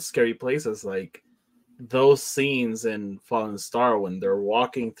scary places, like those scenes in Fallen Star when they're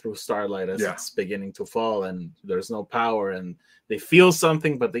walking through starlight as it's beginning to fall and there's no power and they feel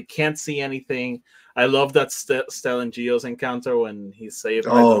something but they can't see anything. I love that Stellan Geo's encounter when he's saved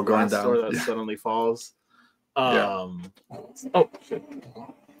by the glass door that suddenly falls. Oh shit.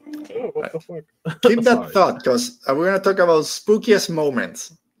 What the fuck? Keep that thought, because we're going to talk about spookiest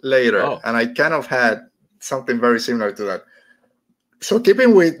moments later, and I kind of had something very similar to that. So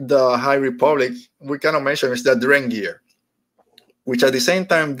keeping with the High Republic, we kind of mentioned is the Drangir, which at the same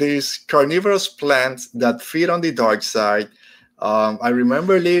time, these carnivorous plants that feed on the dark side. I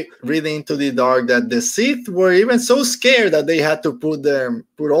remember reading Into the Dark that the Sith were even so scared that they had to put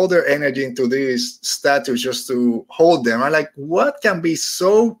all their energy into these statues just to hold them. I'm like, what can be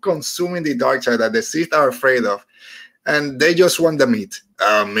so consuming the dark side that the Sith are afraid of? And they just want the meat.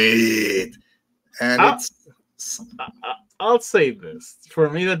 Meat. And I'll say this. For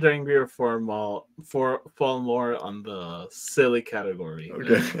me, the Drangir fall more on the silly category.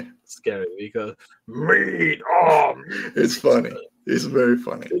 Okay. Scary because meat. It's funny. It's very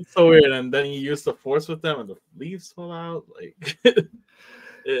funny. It's so weird. And then you use the Force with them and the leaves fall out. Like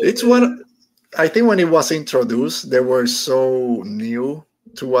it's one. I think when it was introduced, they were so new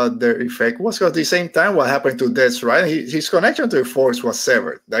to what their effect was. Because at the same time, what happened to Death's right? His connection to the Force was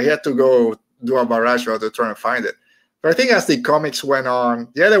severed. That he had to go do a barrage route to try and find it. But I think as the comics went on,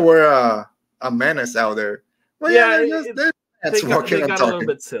 yeah, there were a menace out there. Well, they got a little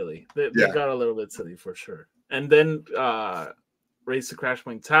bit silly. They got a little bit silly for sure. And then Race to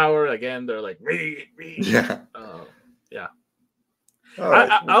Crashpoint Tower again. They're like, yeah. Right.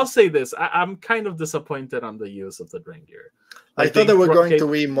 I'll say this: I'm kind of disappointed on the use of the Drain Gear. I thought they were going to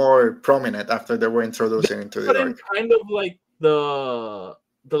be more prominent after they were introducing into the dark. Kind of like the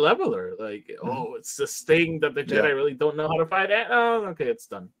leveler, like it's this thing that the Jedi really don't know how to fight. Oh, okay, it's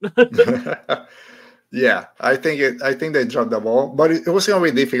done. Yeah, I think they dropped the ball, but it was going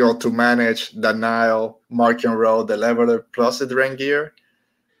to be difficult to manage the Nile, Marking Road, the leveler plus the Drain Gear.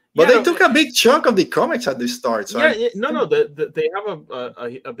 But they took a big chunk of the comics at the start. So they have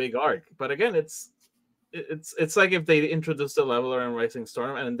a big arc. But again, it's like if they introduced the leveler in Rising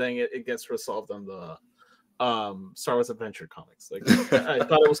Storm and then it gets resolved on the Star Wars Adventure comics. Like I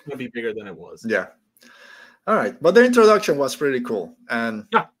thought it was going to be bigger than it was. Yeah. All right, but the introduction was pretty cool and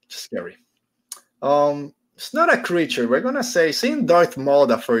scary. It's not a creature. We're gonna say seeing Darth Maul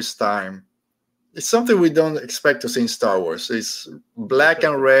the first time. It's something we don't expect to see in Star Wars. It's black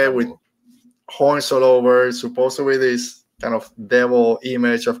and red with horns all over. Supposed to be this kind of devil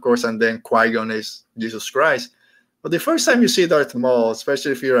image, of course, and then Qui-Gon is Jesus Christ. But the first time you see Darth Maul,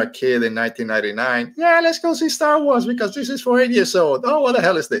 especially if you're a kid in 1999, let's go see Star Wars because this is for 8 years old. Oh, what the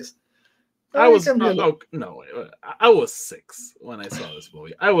hell is this? I was 6 when I saw this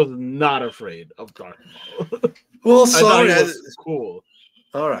movie. I was not afraid of Darth Maul. Well, sorry, I thought he was cool.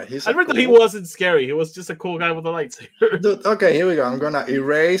 All right, I never thought he wasn't scary. He was just a cool guy with a lightsaber. Dude, okay, here we go. I'm gonna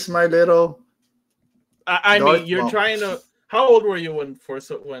erase my little. I mean, you're trying to. How old were you when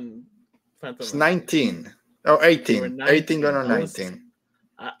Phantom? It's 19. Oh, 18. 18 going on 19.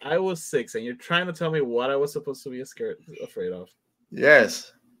 I was 6, and you're trying to tell me what I was supposed to be afraid of.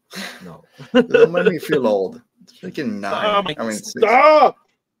 Yes. No. Don't make me feel old. It's freaking 9. Stop!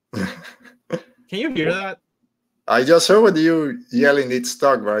 Can you hear that? I just heard what you yelling it's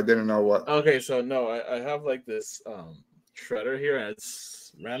stuck, but I didn't know what. Okay, so no, I have like this shredder here, and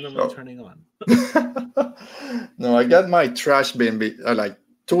it's randomly turning on. No, I got my trash bin like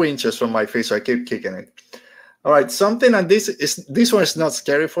 2 inches from my face, so I keep kicking it. All right, something, and this one is not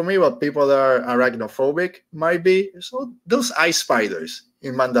scary for me, but people that are arachnophobic might be. So those ice spiders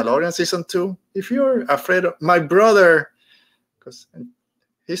in Mandalorian season 2. If you're afraid of my brother, because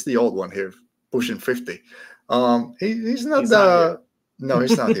he's the old one here, pushing 50. He's not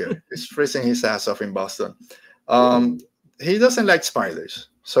he's not here. He's freezing his ass off in Boston. He doesn't like spiders.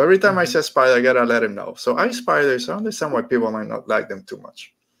 So every time I see a spider, I gotta let him know. So ice spiders, I understand why people might not like them too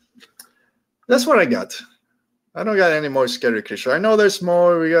much. That's what I got. I don't got any more scary creatures. I know there's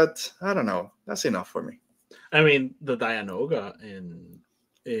more. We got, I don't know. That's enough for me. I mean, the Dianoga in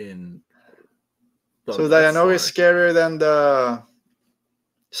so Dianoga is scarier than the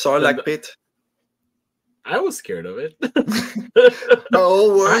Sarlacc pit. I was scared of it. How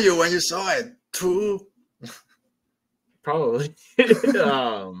old were you when you saw it? 2? Probably.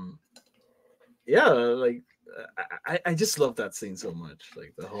 Like I just love that scene so much.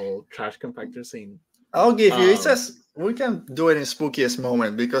 Like the whole trash compactor scene. I'll give you. It says we can do it in spookiest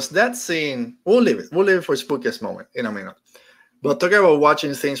moment because that scene. We'll leave it. We'll leave it for spookiest moment in a minute. But talking about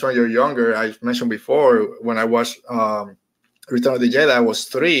watching things when you're younger, I mentioned before when I watched Return of the Jedi, I was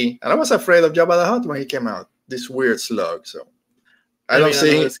 3, and I was afraid of Jabba the Hutt when he came out. This weird slug. So I don't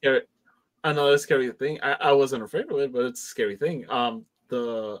see another scary thing. I wasn't afraid of it, but it's a scary thing.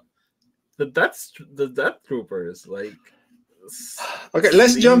 The Death Troopers, like. Okay,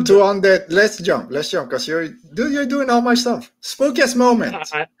 let's jump to Undead. Let's jump because you're doing all my stuff. Spookiest moment.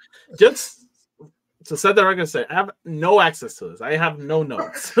 Just to set the record straight, I have no access to this. I have no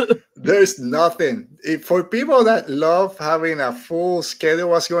notes. There's nothing. For people that love having a full schedule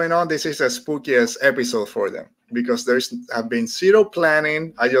what's going on, this is the spookiest episode for them because there's have been 0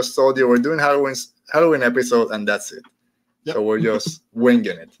 planning. I just told you we're doing Halloween episode and that's it. Yep. So we're just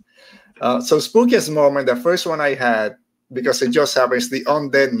winging it. So spookiest moment, the first one I had, because it just happens, the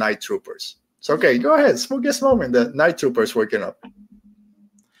Undead Night Troopers. So, okay, go ahead. Spookiest moment, the Night Troopers waking up.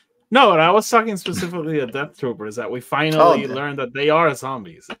 No, and I was talking specifically of Death Troopers, that we finally learned that they are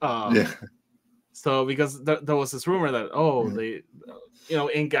zombies. So, because there was this rumor that, they,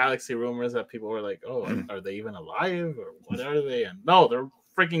 in Galaxy rumors that people were like, are they even alive? Or what are they? And no, they're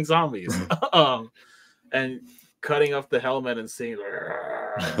freaking zombies. And cutting off the helmet and seeing...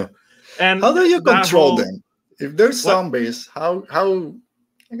 And how do you control them? If they're zombies, how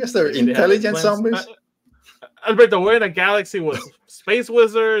I guess they're intelligent zombies. Alberto, we're in a galaxy with space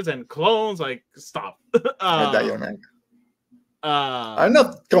wizards and clones. Like, stop. I'm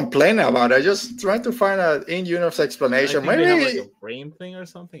not complaining about it. I just trying to find an in-universe explanation. Maybe Maybe they have like a brain thing or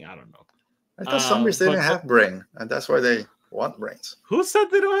something. I don't know. I thought zombies didn't have brain, and that's why they want brains. Who said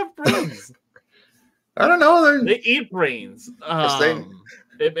they don't have brains? I don't know. They eat brains.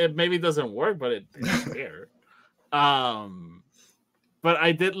 It maybe doesn't work, but it's there. But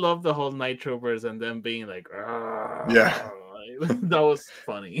I did love the whole Night Troopers and them being like, yeah, that was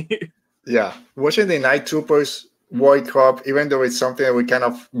funny. Yeah, watching the Night Troopers wake up, even though it's something that we kind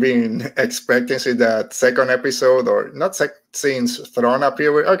of been expecting in that second episode, or not scenes thrown up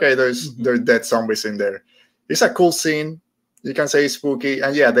here. Okay, there's dead zombies in there. It's a cool scene. You can say it's spooky,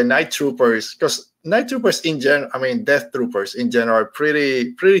 and yeah, the Night Troopers, because Night Troopers in general, I mean, Death Troopers in general are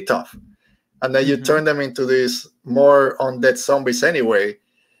pretty tough, and then you turn them into these more undead zombies anyway.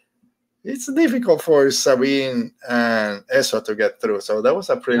 It's difficult for Sabine and Ezra to get through. So that was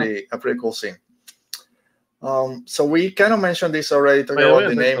a pretty cool scene. So we kind of mentioned this already, talking about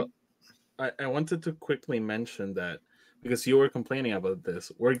the name. I wanted to quickly mention that because you were complaining about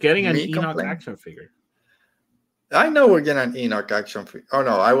this. We're getting an Enoch action figure. I know we're getting an Enoch action figure. Oh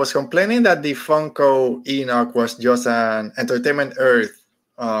no, I was complaining that the Funko Enoch was just an Entertainment Earth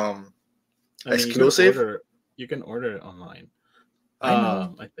exclusive. You can order it online. I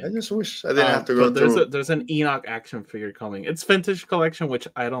know. I just wish I didn't have to go through. There's an Enoch action figure coming. It's vintage collection, which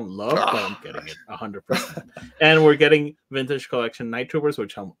I don't love, but I'm getting it 100%. And we're getting vintage collection Night Troopers,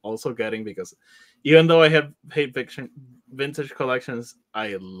 which I'm also getting because even though I hate vintage collections,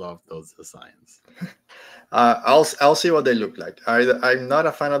 I love those designs. I'll see what they look like. I'm not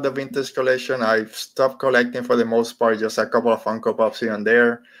a fan of the vintage collection. I've stopped collecting for the most part, just a couple of Funko Pops here and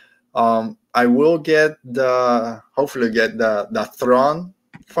there. I will hopefully get the Thrawn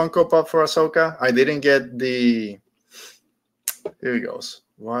Funko Pop for Ahsoka. I didn't get the. Here he goes.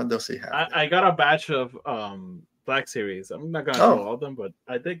 What does he have? I got a batch of Black Series. I'm not gonna show all of them, but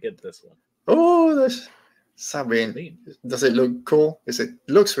I did get this one. Oh, that's Sabine. Does it look cool?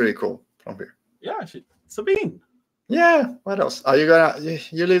 Looks really cool from here. Yeah, Sabine. Yeah. What else? Are you gonna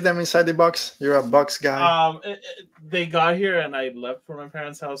you leave them inside the box? You're a box guy. They got here and I left for my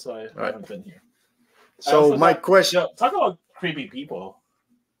parents' house, so I haven't been here. So my question. Talk about creepy people.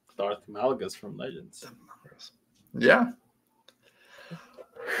 Darth Malgus from Legends. Yeah.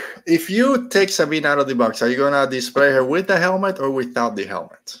 If you take Sabine out of the box, are you gonna display her with the helmet or without the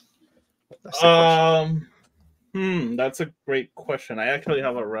helmet? That's that's a great question. I actually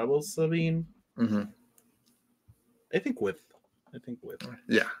have a Rebel Sabine. Mm-hmm. I think with.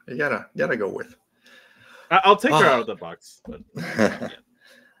 Yeah, you gotta go with. I'll take her out of the box. But,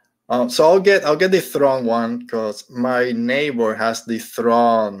 yeah. So I'll get the Thrawn one because my neighbor has the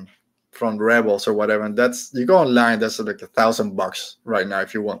Thrawn from Rebels or whatever, and you go online. That's like $1,000 right now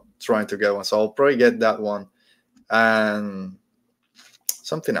if you want trying to get one. So I'll probably get that one and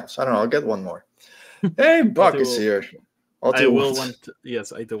something else. I don't know. I'll get one more. Hey, Buck is here.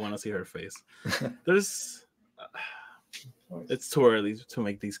 Yes, I do want to see her face. There's. It's too early to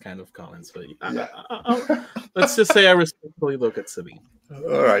make these kind of comments, but let's just say I respectfully look at Sabine.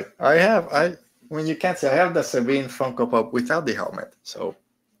 All right, when you can't say, I have the Sabine Funko Pop without the helmet. So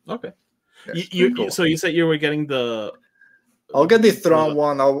okay, cool. So you said you were getting the. I'll get the Thrawn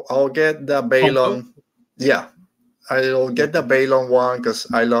one. I'll get the Balon. Funko? Yeah, I'll get the Balon one because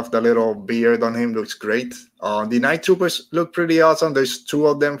I love the little beard on him. Looks great. The Night Troopers look pretty awesome. There's 2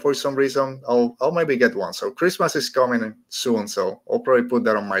 of them for some reason. I'll maybe get one. So Christmas is coming soon, so I'll probably put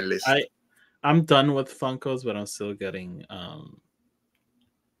that on my list. I'm done with Funkos, but I'm still getting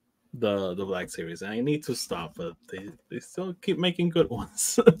the Black Series. And I need to stop, but they still keep making good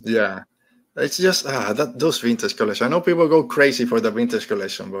ones. Yeah. It's just those vintage collection. I know people go crazy for the vintage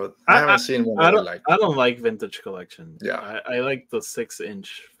collection, but I haven't seen one I like. I don't like vintage collection. Yeah, I like the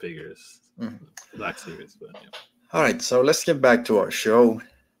 6-inch figures, Black Series. But yeah. All right, so let's get back to our show.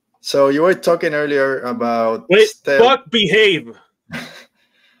 So you were talking earlier about Buck, behave.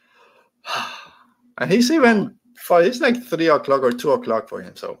 And he's even it's like 3 o'clock or 2 o'clock for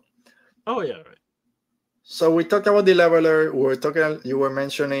him. So. Oh yeah, right. So we talked about the leveler. You were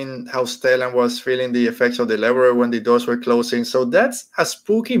mentioning how Stellan was feeling the effects of the leveler when the doors were closing. So that's a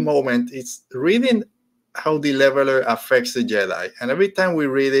spooky moment. It's reading how the leveler affects the Jedi. And every time we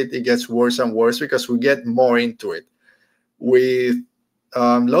read it, it gets worse and worse because we get more into it. With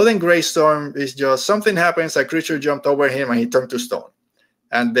Loden Greystorm, it's just something happens, a creature jumped over him and he turned to stone.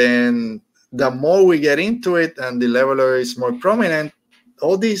 And then the more we get into it and the leveler is more prominent,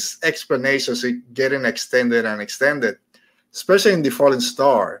 all these explanations are getting extended and extended, especially in the Fallen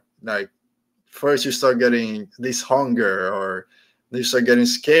Star. Like, first you start getting this hunger, or you start getting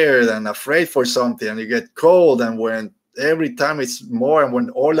scared and afraid for something, and you get cold, and when every time it's more, and when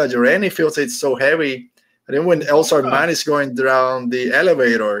all that your enemy feels it's so heavy, and then when Elsar Man is going down the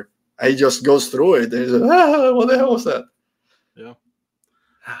elevator, he just goes through it. And he's like, what the hell was that? Yeah.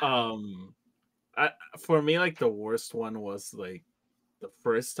 For me, like the worst one was like the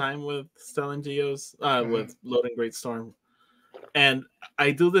first time with Stellan Geos, with Loading Great Storm. And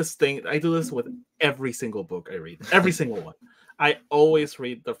I do this with every single book I read, every single one. I always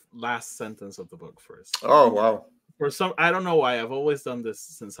read the last sentence of the book first. Oh, wow. I don't know why, I've always done this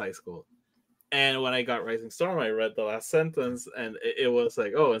since high school. And when I got Rising Storm, I read the last sentence, and it was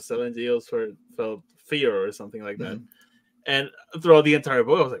like, oh, and Stellan Geos felt fear or something like that. And throughout the entire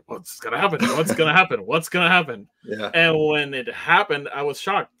book, I was like, what's going to happen? What's going to happen? What's going to happen? Yeah. And when it happened, I was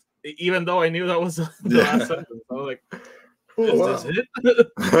shocked, even though I knew that was the last sentence. I was like, is this it?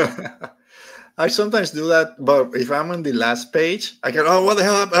 I sometimes do that, but if I'm on the last page, I can, what the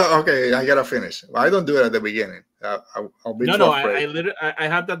hell happened? Okay, I got to finish. I don't do it at the beginning. I'll be I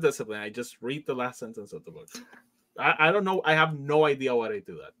had that discipline. I just read the last sentence of the book. I don't know. I have no idea why I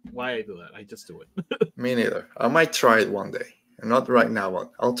do that. I just do it. Me neither. I might try it one day. Not right now, but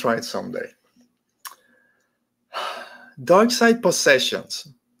I'll try it someday. Dark Side Possessions.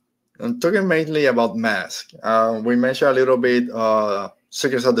 I'm talking mainly about Mask. We mentioned a little bit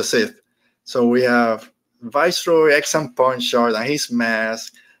Secrets of the Sith. So we have Viceroy, Exxon Punchard, and his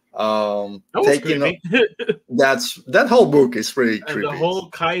mask. That whole book is pretty creepy. And the whole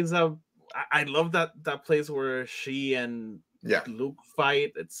Kaiser, I love that place where she and Luke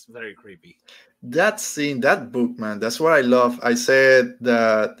fight. It's very creepy. That scene, that book, man, that's what I love. I said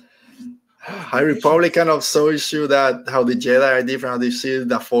that High Republic kind of shows you that how the Jedi are different, how they see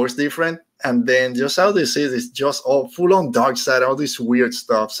the Force different. And then just how they see it is just all full on dark side, all this weird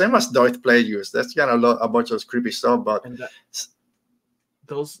stuff. Same as Darth Plagueis. That's kind of a bunch of creepy stuff. But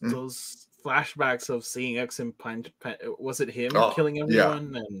those flashbacks of seeing X and Punch, was it him killing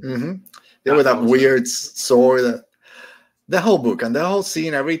everyone? Yeah, with that weird sword. The whole book and the whole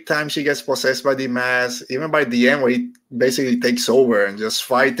scene, every time she gets possessed by the mask, even by the end where he basically takes over and just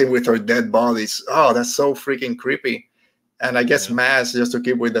fighting with her dead bodies. Oh, that's so freaking creepy. And I guess Mask, just to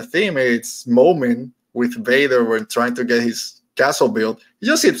keep with the theme, it's moment with Vader when trying to get his castle built. He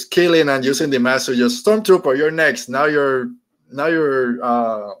just keeps killing and using the mask to just, Stormtrooper, you're next. Now you're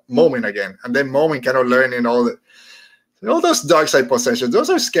moment again. And then moment kind of learning all those dark side possessions.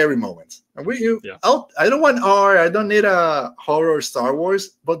 Those are scary moments. And I don't want I don't need a horror Star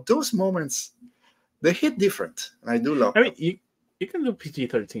Wars, but those moments, they hit different. And I do love them. You can do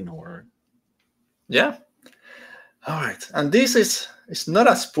PG-13 horror. Yeah. All right, and this it's not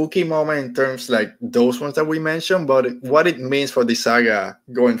a spooky moment in terms like those ones that we mentioned, but what it means for the saga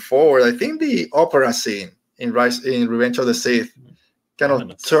going forward. I think the opera scene in Revenge of the Sith kind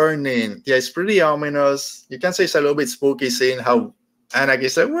of turning. Yeah, it's pretty ominous. You can say it's a little bit spooky, seeing how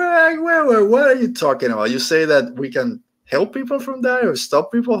Anakin's like, where, what are you talking about? You say that we can help people from dying or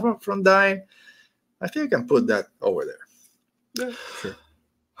stop people from dying. I think you can put that over there. Yeah, sure.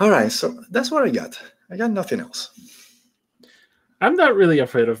 All right, so that's what I got. I got nothing else. I'm not really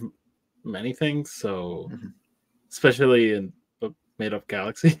afraid of many things, so especially in a made-up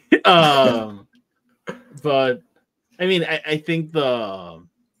galaxy. But I mean, I think the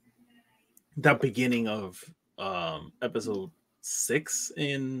beginning of episode 6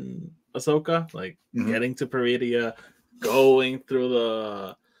 in Ahsoka, like getting to Peridia, going through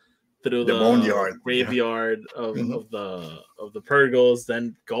the boneyard, graveyard of the Purgles,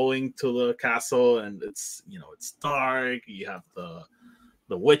 then going to the castle, and it's dark. You have the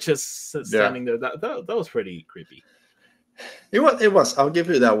witches standing there. That was pretty creepy. It was. I'll give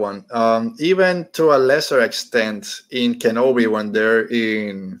you that one. Even to a lesser extent in Kenobi when they're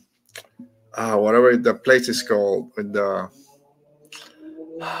in whatever the place is called, with the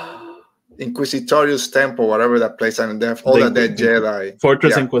Inquisitorius Temple, whatever that place, and they have all the dead Jedi.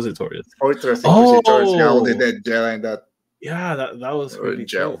 Fortress Inquisitorius. Fortress Inquisitorius, all the dead Jedi in that. Yeah, that was pretty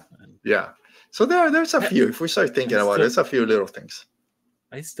cool. Yeah. So there's a few. If we start thinking about it, there's a few little things.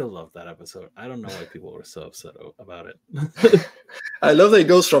 I still love that episode. I don't know why people were so upset about it. I love that it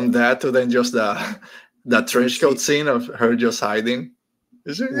goes from that to then just that trench coat scene of her just hiding.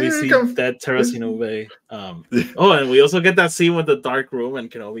 We see that Terracino Bay. And we also get that scene with the dark room and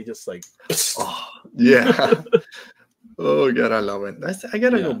Kenobi just like. Oh god, I love it. I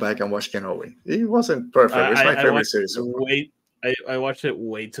gotta go back and watch Kenobi. It wasn't perfect. It's my favorite series. I watched it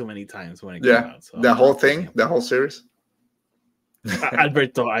way too many times when it came out. So the whole thing, the whole series.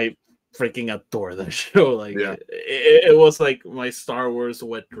 Alberto, I freaking adore that show. Like it was like my Star Wars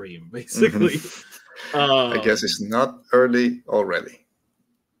wet dream, basically. I guess it's not early already.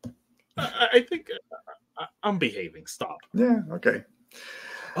 I think I'm behaving. Stop. Yeah. Okay.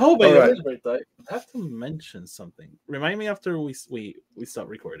 Oh, by All the right. way, Berta, I have to mention something. Remind me after we stop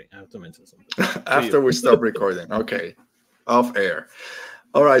recording. I have to mention something. After we stop recording. Okay. Off air.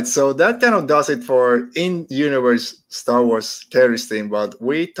 All right. So that kind of does it for in-universe Star Wars carries theme. But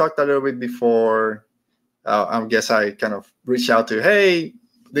we talked a little bit before. I guess I kind of reached out to you. Hey,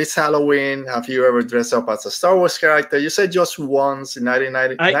 this Halloween, have you ever dressed up as a Star Wars character? You said just once in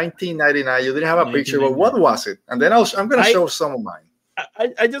 1999. You didn't have a picture, but what was it? And then I'm going to show some of mine.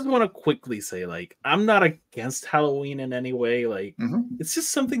 I just want to quickly say, like, I'm not against Halloween in any way. Like, it's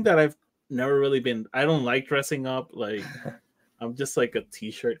just something that I've never really been. I don't like dressing up. Like, I'm just like a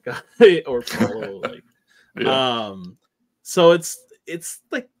t-shirt guy or polo. Like, so it's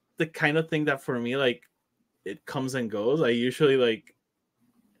like the kind of thing that for me, like, it comes and goes. I usually like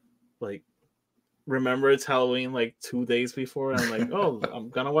remember it's Halloween like 2 days before. And I'm like, oh, I'm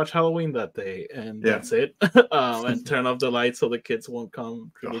gonna watch Halloween that day, and that's it. And turn off the lights so the kids won't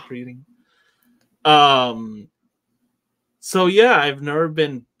come trick or treating. So yeah, I've never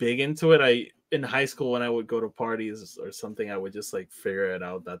been big into it. In high school when I would go to parties or something, I would just like figure it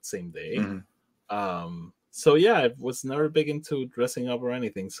out that same day. So yeah, I was never big into dressing up or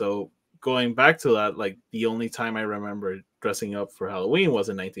anything. So going back to that, like the only time I remember dressing up for Halloween was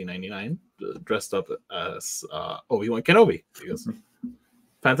in 1999, dressed up as Obi-Wan Kenobi because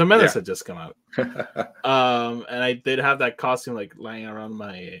Phantom Menace had just come out. And I did have that costume like lying around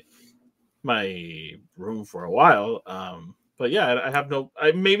my room for a while. But yeah,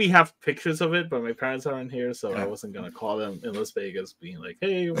 I maybe have pictures of it, but my parents aren't here, so I wasn't gonna call them in Las Vegas being like,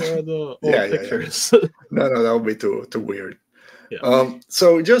 hey, where are the old pictures? No, that would be too weird.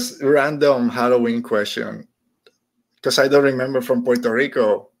 So just random Halloween question, because I don't remember from Puerto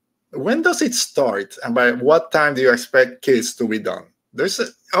Rico. When does it start, and by what time do you expect kids to be done?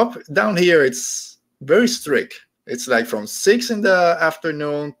 Down here, it's very strict. It's like from 6 in the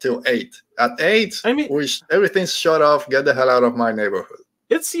afternoon till 8. At 8, everything's shut off. Get the hell out of my neighborhood.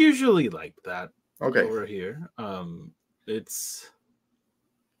 It's usually like that over here. It's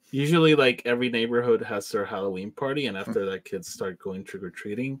usually like every neighborhood has their Halloween party, and after that, kids start going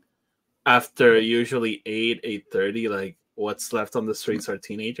trick-or-treating. After usually 8:30, like what's left on the streets are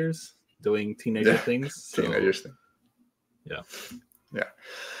teenagers doing teenager things. Teenagers. Yeah.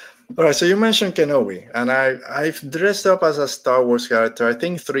 All right, so you mentioned Kenobi, and I've dressed up as a Star Wars character, I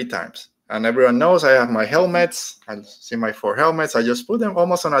think 3 times. And everyone knows I have my helmets. I see my 4 helmets. I just put them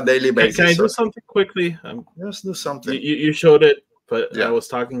almost on a daily basis. Can I do something quickly? Just do something. You showed it, but I was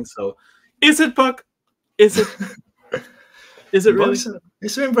talking. So, is it Buck? Is it? Is it really?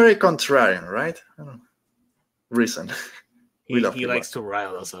 It's been very contrarian, right? I don't know. Reason. He likes to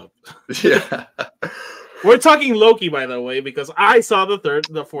rile us up. Yeah. We're talking Loki, by the way, because I saw the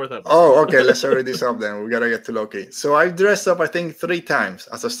 4th episode. Oh, okay. Let's hurry this up then. We gotta get to Loki. So I've dressed up, I think, 3 times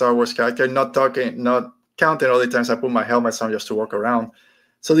as a Star Wars character. Not counting all the times I put my helmet on just to walk around.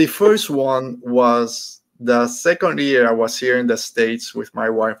 So the first one was the second year I was here in the States with my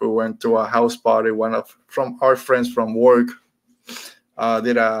wife. We went to a house party. From our friends from work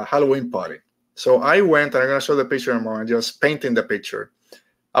did a Halloween party. So I went, and I'm gonna show the picture in a moment. Just painting the picture.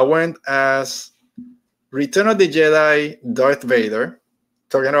 I went as Return of the Jedi, Darth Vader,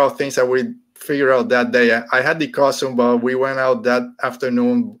 talking about things that we figured out that day. I had the costume, but we went out that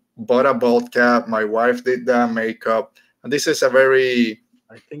afternoon, bought a bald cap. My wife did the makeup. And this is a very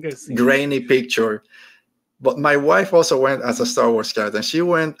grainy picture. But my wife also went as a Star Wars character. And she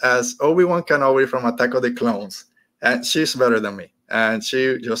went as Obi-Wan Kenobi from Attack of the Clones. And she's better than me. And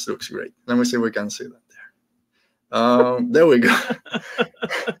she just looks great. Let me see if we can see that. There we go.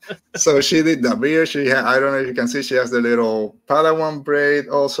 So she did the beard. I don't know if you can see, she has the little Padawan braid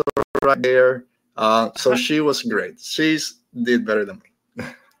also right there. So she was great. She did better than me.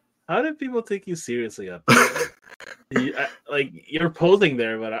 How did people take you seriously up there? You're posing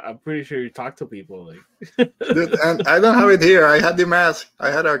there, but I'm pretty sure you talk to people. Dude, and I don't have it here. I had the mask.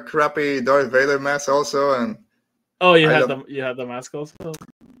 I had a crappy Darth Vader mask also, and you had the mask also.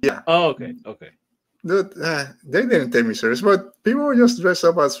 Yeah. Oh, okay. Dude, they didn't take me serious, but people would just dress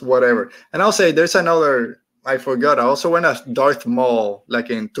up as whatever. And I'll say there's another, I forgot. I also went as Darth Maul, like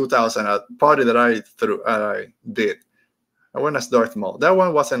in 2000, a party that I did. I went as Darth Maul. That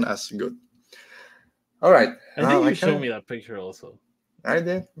one wasn't as good. All right. I think you showed me that picture also. I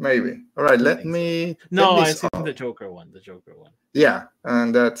did? Maybe. All right, let me... No, I see the Joker one. Yeah,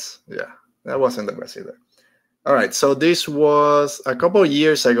 and that wasn't the best either. All right, so this was a couple of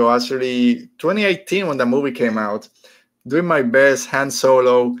years ago, actually, 2018 when the movie came out, doing my best, Han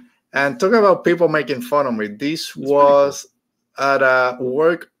Solo, and talk about people making fun of me. This was at a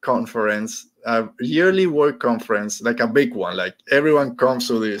work conference a yearly work conference, like a big one. Like everyone comes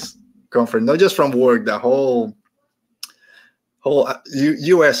to this conference, not just from work. The whole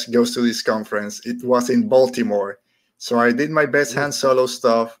U.S. goes to this conference. It was in Baltimore, so I did my best Han Solo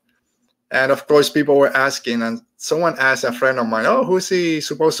stuff. And of course, people were asking, and someone asked a friend of mine, "Oh, who's he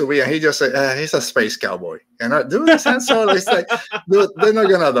supposed to be?" And he just said, "He's a space cowboy." And I do this Han Solo. It's like, dude, they're not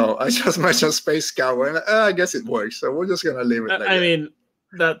gonna know. I just mentioned space cowboy, and I guess it works. So we're just gonna leave it. Like I mean,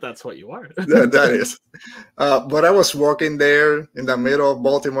 that's what you are. that is. But I was walking there in the middle of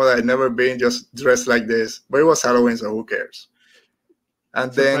Baltimore. I'd never been, just dressed like this. But it was Halloween, so who cares?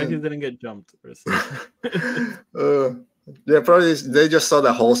 And Surprised then you didn't get jumped. yeah, probably they just saw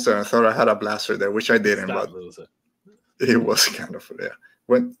the holster and thought I had a blaster there, which I didn't. But it was kind of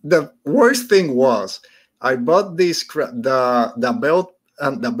When the worst thing was, I bought this the belt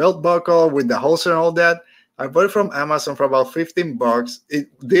and the belt buckle with the holster and all that. I bought it from Amazon for about $15. It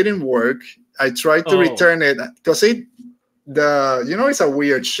didn't work. I tried to return it because it's a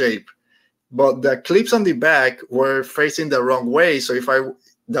weird shape, but the clips on the back were facing the wrong way. So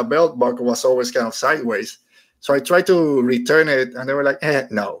the belt buckle was always kind of sideways. So I tried to return it, and they were like,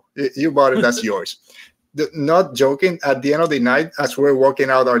 no, you bought it, that's yours. Not joking, at the end of the night, as we're walking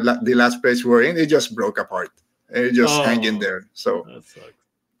out the last place we're in, it just broke apart. And it just hanging there. So, that sucks.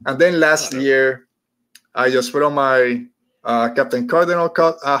 And then last year, I just put on my Captain Cardinal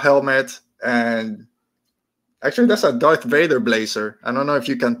helmet, and actually that's a Darth Vader blazer. I don't know if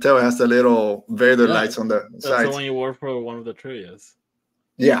you can tell, it has the little Vader lights on the sides. That's the one you wore for one of the trivias.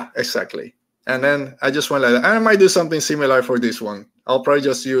 Yeah, exactly. And then I just went like that. I might do something similar for this one. I'll probably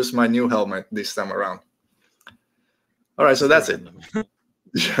just use my new helmet this time around. All right, so that's it.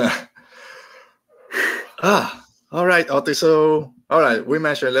 Yeah. All right, Oti. So, all right, we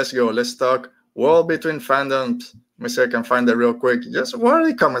mentioned, let's go. Let's talk World Between Fandoms. Let me see if I can find it real quick. Just what are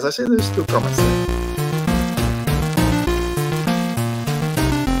the comments? I see there's 2 comments there.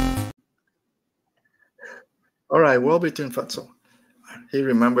 All right, World Between Fandoms. He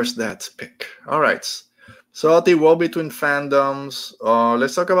remembers that pick. All right. So the World Between Fandoms.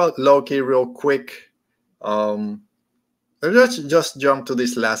 Let's talk about Loki real quick. Let's just jump to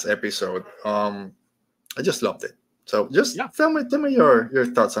this last episode. I just loved it. So just tell me your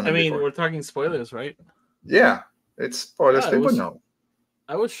thoughts on it. I mean, we're talking spoilers, right? Yeah, it's spoilers. People know.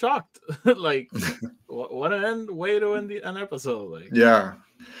 I was shocked. Like, what an way to end an episode. Like, yeah.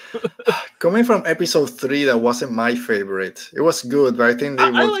 Coming from episode 3, that wasn't my favorite. It was good, but I think they I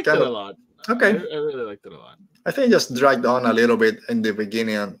liked it a lot. Okay. I really liked it a lot. I think it just dragged on a little bit in the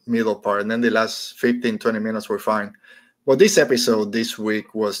beginning and middle part, and then the last 15-20 minutes were fine. But this episode this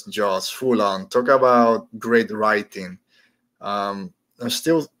week was just full on. Talk about great writing. And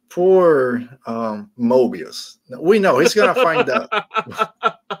still poor Mobius. We know he's gonna find out.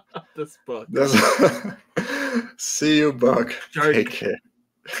 This book. See you, Buck. Jerk. Take care.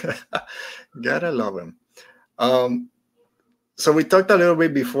 Gotta love him. So we talked a little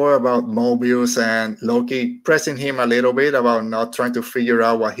bit before about Mobius and Loki pressing him a little bit about not trying to figure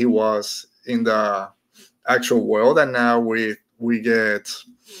out what he was in the actual world, and now we get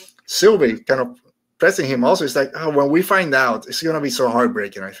Sylvie kind of pressing him also. It's like, when we find out, it's gonna be so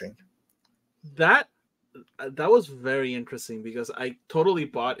heartbreaking. I think that was very interesting because I totally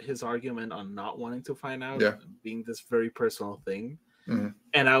bought his argument on not wanting to find out, being this very personal thing. Mm-hmm.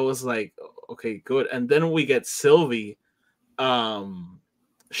 And I was like, okay, good. And then we get Sylvie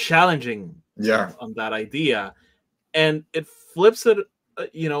challenging on that idea, and it flips it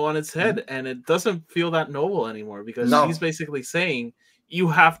on its head, and it doesn't feel that noble anymore because she's basically saying you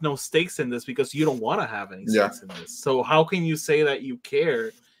have no stakes in this because you don't want to have any stakes in this. So how can you say that you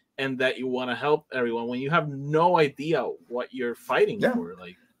care and that you want to help everyone when you have no idea what you're fighting for?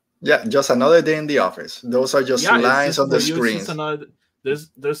 Like, just another day in the office. Those are just lines on the screen.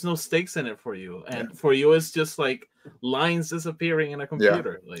 There's no stakes in it for you, and for you it's just like lines disappearing in a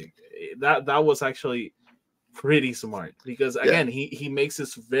computer. Like that was actually pretty smart because again he makes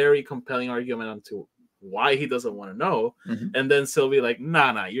this very compelling argument onto why he doesn't want to know, and then Sylvie like,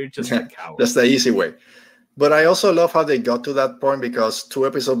 nah, you're just a coward. That's the easy way. But I also love how they got to that point because 2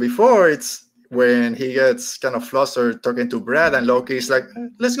 episodes before, it's when he gets kind of flustered talking to Brad, and Loki's like,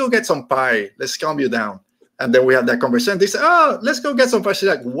 let's go get some pie, let's calm you down. And then we have that conversation. They say, let's go get some pie. She's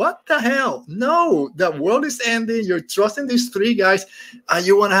like, what the hell? No, the world is ending. You're trusting these 3 guys and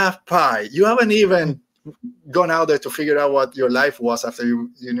you want to have pie. You haven't even gone out there to figure out what your life was after you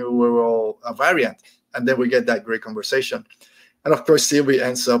knew we were all a variant. And then we get that great conversation. And of course, Sylvie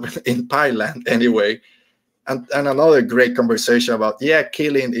ends up in Pie Land anyway. And another great conversation about,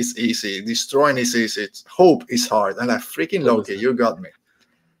 killing is easy. Destroying is easy. Hope is hard. And like, freaking Loki, you got me.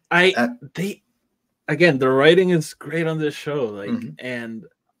 They again, the writing is great on this show, like, and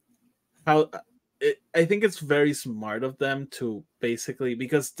how I think it's very smart of them to basically,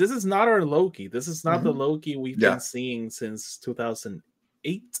 because this is not our Loki. This is not the Loki we've been seeing since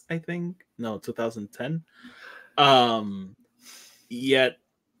 2008, I think. No, 2010. Yet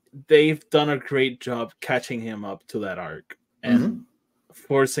they've done a great job catching him up to that arc and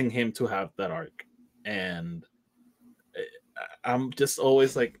forcing him to have that arc. And I'm just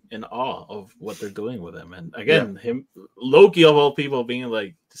always like in awe of what they're doing with him. And again, him, Loki of all people, being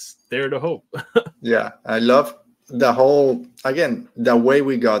like, just dare to hope. Yeah, I love the whole, again, the way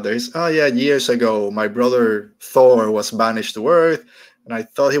we got there is, oh yeah, years ago, my brother Thor was banished to Earth, and I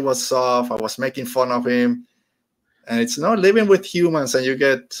thought he was soft. I was making fun of him. And it's not living with humans, and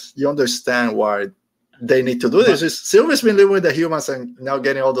you understand why they need to do this. Sylvie's been living with the humans and now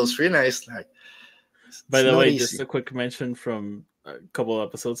getting all those feelings. Like, by the way, just a quick mention from a couple of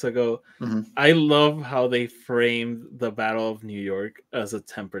episodes ago. I love how they framed the Battle of New York as a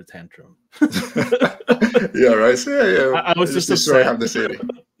temper tantrum. Yeah, right. So, yeah. I was just upset. Have the city.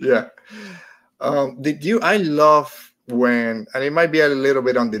 Yeah. I love when, and it might be a little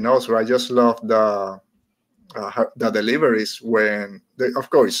bit on the nose, where I just love the deliveries when of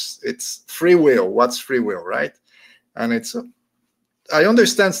course it's free will. What's free will, right? And it's I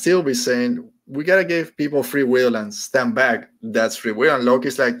understand Sylvie saying we gotta give people free will and stand back. That's free will. And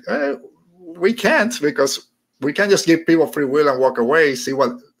Loki's like, we can't, because we can't just give people free will and walk away.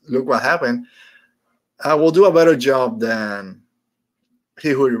 Look what happened. We'll do a better job than He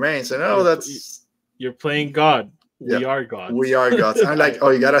Who Remains. And you're playing God. Yeah, we are gods. We are gods. And like,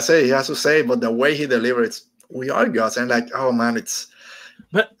 oh, you gotta say, he has to say, but the way he delivers, we are gods. And like, oh man,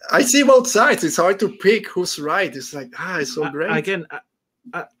 but I see both sides. It's hard to pick who's right. It's like, it's so great. Again,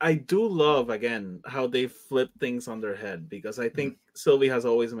 I do love, again, how they flip things on their head, because I think Sylvie has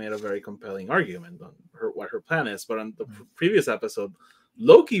always made a very compelling argument on what her plan is. But on the previous episode,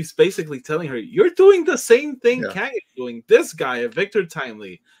 Loki's basically telling her, you're doing the same thing Kang is doing. This guy, Victor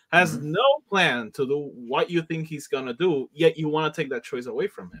Timely, has no plan to do what you think he's going to do, yet you want to take that choice away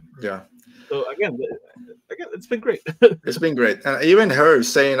from him. Yeah. So again, it's been great. It's been great. And even her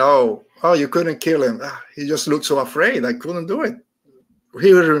saying, oh, you couldn't kill him. He just looked so afraid. I couldn't do it.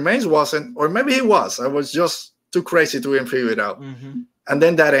 He Who Remains wasn't, or maybe he was. I was just too crazy to even figure it out. And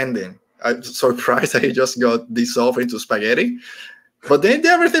then that ending, I'm surprised that he just got dissolved into spaghetti. But then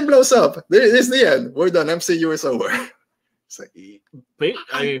everything blows up. It's the end. We're done. MCU is over. It's like,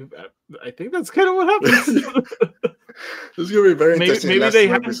 I think that's kind of what happens. This is gonna be very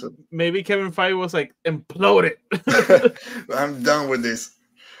interesting. Maybe Kevin Feige was like, implode it. I'm done with this.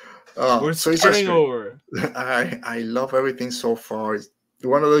 We're starting over. I love everything so far. It's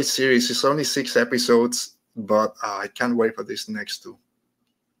one of those series. It's only 6 episodes, but I can't wait for this next 2.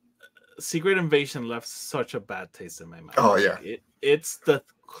 Secret Invasion left such a bad taste in my mouth. Oh yeah, it's the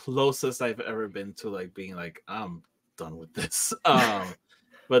closest I've ever been to like being like, I'm done with this.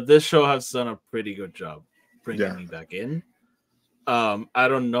 But this show has done a pretty good job bringing me back in. I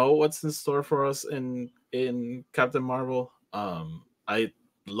don't know what's in store for us in Captain Marvel. I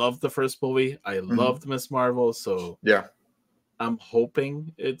loved the first movie. I loved Miss Marvel, so yeah, I'm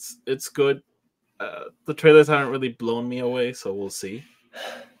hoping it's good. The trailers haven't really blown me away, so we'll see.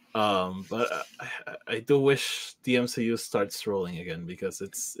 But I do wish the MCU starts rolling again, because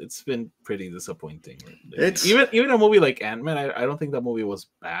it's been pretty disappointing. It's even a movie like Ant-Man. I don't think that movie was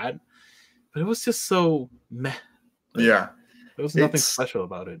bad, but it was just so meh. Yeah, there was nothing special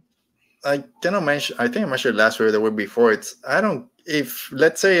about it. I cannot mention. I think I mentioned last week, the week before. If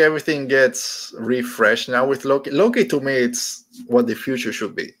let's say everything gets refreshed now with Loki. Loki to me, it's what the future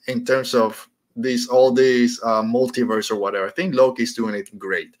should be in terms of all these multiverse or whatever. I think Loki's doing it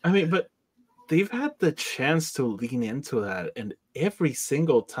great. I mean, but they've had the chance to lean into that, and every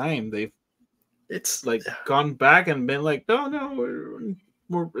single time it's like gone back and been like, no,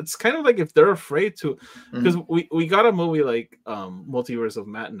 it's kind of like if they're afraid to, because we got a movie like Multiverse of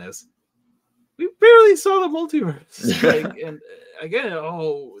Madness. We barely saw the multiverse. Like, and again,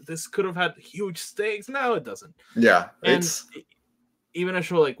 this could have had huge stakes. No, it doesn't. Yeah, and even a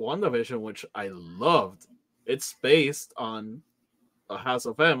show like WandaVision, which I loved, it's based on a House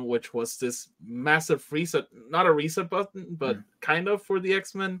of M, which was this massive reset, not a reset button, but kind of for the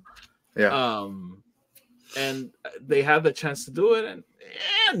X-Men. Yeah. And they had the chance to do it, and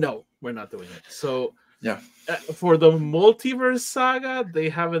no, we're not doing it. So yeah, for the multiverse saga, they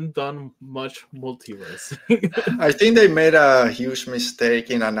haven't done much multiverse. I think they made a huge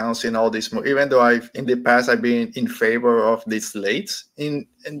mistake in announcing all this. Even though in the past I've been in favor of these lates.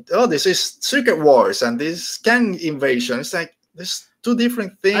 This is Secret Wars and this Kang invasion. It's like this two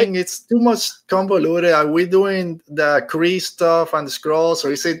different things. It's too much convoluted. Are we doing the Kree stuff and the Skrulls,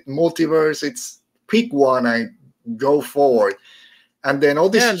 or is it multiverse? It's pick one and go forward. And then all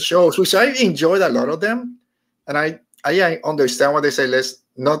these shows, which I enjoyed a lot of them, and I understand what they say.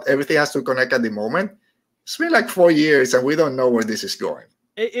 Not everything has to connect at the moment. It's been like 4 years, and we don't know where this is going.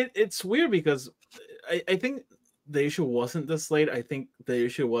 It's weird because I think the issue wasn't the slate. I think the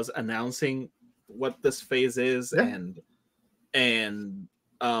issue was announcing what this phase is and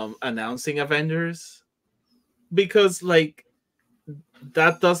announcing Avengers, because like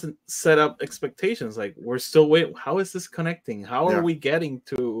that doesn't set up expectations. Like we're still waiting. How is this connecting? How are we getting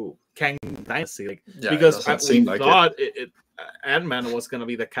to Kang Dynasty? Like because we thought Ant-Man was going to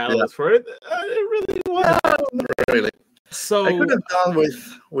be the catalyst for it. It really wasn't. Not really. So I could have done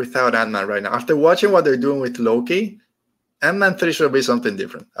without Ant-Man right now. After watching what they're doing with Loki, Ant-Man 3 should be something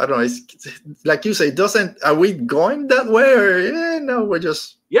different. I don't know. It's like you say, are we going that way? Or no, we're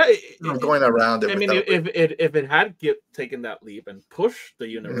just going around it. I mean, if it had taken that leap and pushed the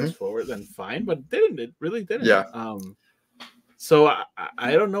universe forward, then fine. But it really didn't. Yeah. So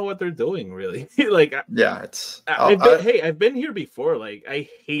I don't know what they're doing really. Like I've been here before. Like I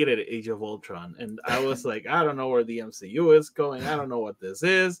hated Age of Ultron, and I was like, I don't know where the MCU is going. I don't know what this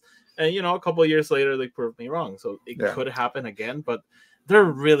is. And a couple of years later, they proved me wrong. So it could happen again, but they're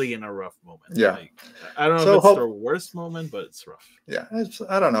really in a rough moment. Yeah, like, I don't know if it's their worst moment, but it's rough. Yeah,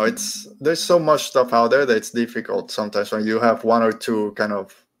 I don't know. There's so much stuff out there that it's difficult sometimes when you have one or two kind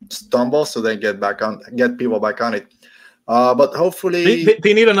of stumbles, so then get people back on it. But hopefully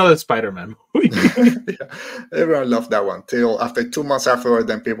they need another Spider-Man movie. Everyone loved that one till after 2 months afterward.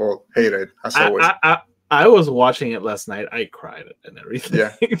 Then people hate it as always. I was watching it last night. I cried and everything.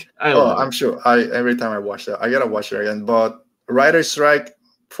 Yeah, I'm sure. Every time I watch that, I gotta watch it again. But writer's strike,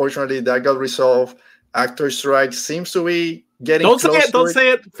 fortunately, that got resolved. Actor strike seems to be getting. Don't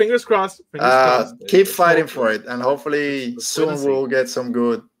say it. Fingers crossed. Keep fighting for it, and hopefully soon we'll get some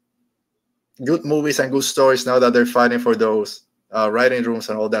good movies and good stories now that they're fighting for those writing rooms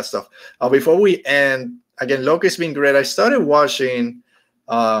and all that stuff. Before we end, again, Loki's been great. I started watching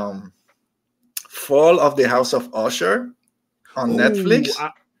Fall of the House of Usher on Netflix.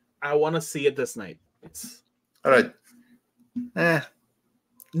 I want to see it this night. All right.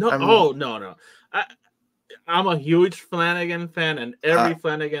 No. I'm a huge Flanagan fan, and every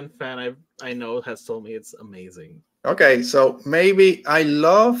Flanagan fan I know has told me it's amazing. Okay, so maybe I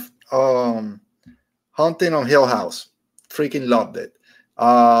love Haunting on Hill House. Freaking loved it.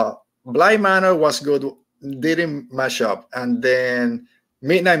 Bly Manor was good, didn't mash up, and then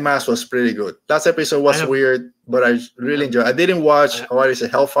Midnight Mass was pretty good. Last episode was weird, but I really enjoyed it. I didn't watch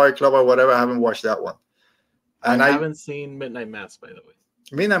Hellfire Club or whatever. I haven't watched that one. And I haven't seen Midnight Mass, by the way.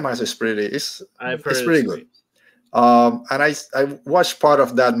 Midnight Mass is pretty I've heard pretty good. And I watched part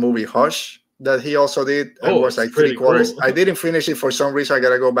of that movie Hush that he also did. It was like 3 quarters. Cool. I didn't finish it for some reason. I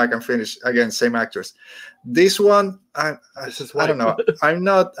gotta go back and finish again. Same actors. This one, I don't know. I'm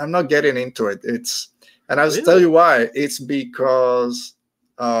not getting into it. And I'll tell you why. It's because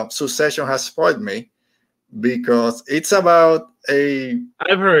Succession has spoiled me, because it's about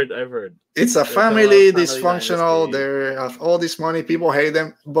I've heard. It's a family dysfunctional. They have all this money. People hate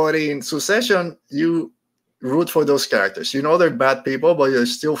them. But in Succession, you root for those characters. They're bad people, but they're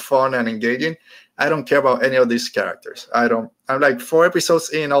still fun and engaging. I don't care about any of these characters. I'm like 4 episodes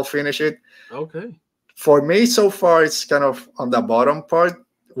in. I'll finish it. Okay. For me, so far, it's kind of on the bottom part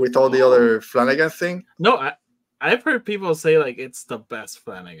with all the other Flanagan thing. No, I've heard people say like it's the best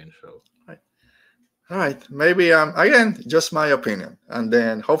Flanagan show. All right, maybe again, just my opinion, and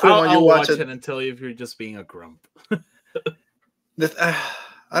then hopefully when you watch it and tell you if you're just being a grump.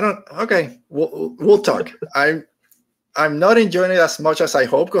 I don't. Okay, we'll talk. I'm not enjoying it as much as I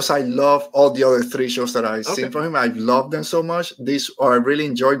hope, because I love all the other 3 shows that I've seen from him. I've loved them so much. I really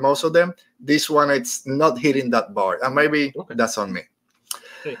enjoyed most of them. This one, it's not hitting that bar, and maybe that's on me.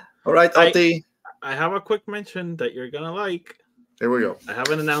 Okay. All right, Oti. I have a quick mention that you're gonna like. Here we go. I have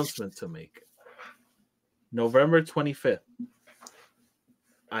an announcement to make. November 25th,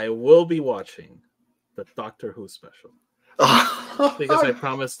 I will be watching the Doctor Who special. Because I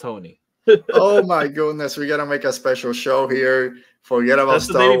promised Tony. Oh my goodness, we gotta make a special show here. Forget about That's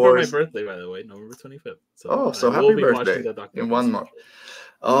Star Wars. That's the day before my birthday, by the way, November 25th. So happy birthday in 1 month.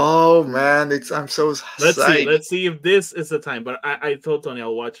 Oh man, I'm so psyched. Let's see if this is the time. But I told Tony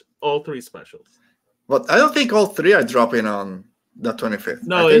I'll watch all 3 specials. But I don't think all 3 are dropping on the 25th.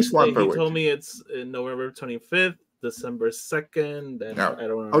 No, it's one per week. He told me it's November 25th, December 2nd, and I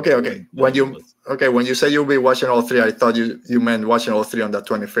don't know. Okay. When you say you'll be watching all 3, I thought you meant watching all 3 on the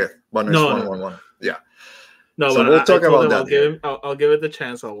 25th. But no, it's 111. Yeah. No, so but we'll talk about that. I'll give it the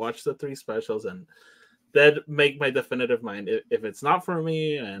chance. I'll watch the 3 specials and then make my definitive mind if it's not for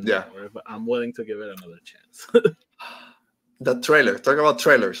me, and or if I'm willing to give it another chance. The trailer. Talk about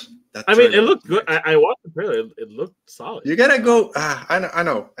trailers. I mean, it looked good. I watched the trailer. It looked solid. You gotta go. I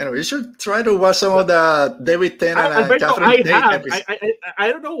know. You should try to watch some of the David Tennant and Catherine Tate episodes. I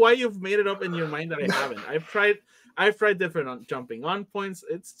don't know why you've made it up in your mind that I haven't. I've tried different jumping on points.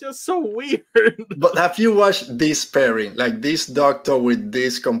 It's just so weird. But have you watched this pairing, like this doctor with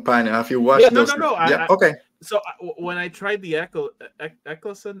this companion? Have you watched those? No. Yeah. Okay. So when I tried the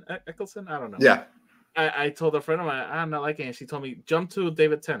Eccleston, I don't know. Yeah. I told a friend of mine I'm not liking it. She told me jump to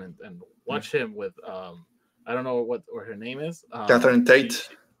David Tennant and watch him with I don't know what her name is. Catherine Tate.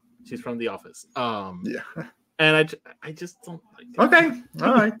 She's from The Office. Yeah. And I just don't like it. Okay.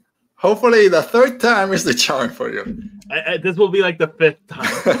 All right. Hopefully the 3rd time is the charm for you. This will be like the 5th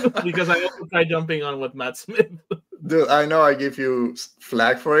time because I also tried jumping on with Matt Smith. Dude, I know I give you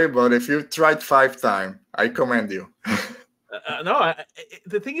flag for it, but if you tried 5 times, I commend you. No,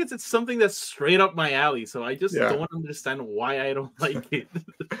 the thing is, it's something that's straight up my alley, so I just don't understand why I don't like it.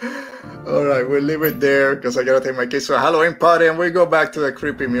 All right, we'll leave it there because I gotta take my kids to a Halloween party, and we go back to the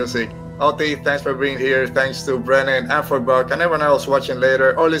creepy music. Oti, thanks for being here. Thanks to Brennan and for Buck and everyone else watching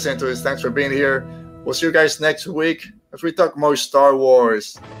later or listening to this. Thanks for being here. We'll see you guys next week as we talk more Star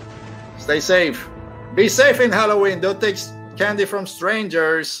Wars. Stay safe. Be safe in Halloween. Don't take candy from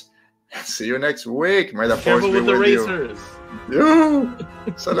strangers. See you next week. May the force be with you. Racers.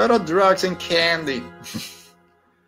 It's a lot of drugs and candy.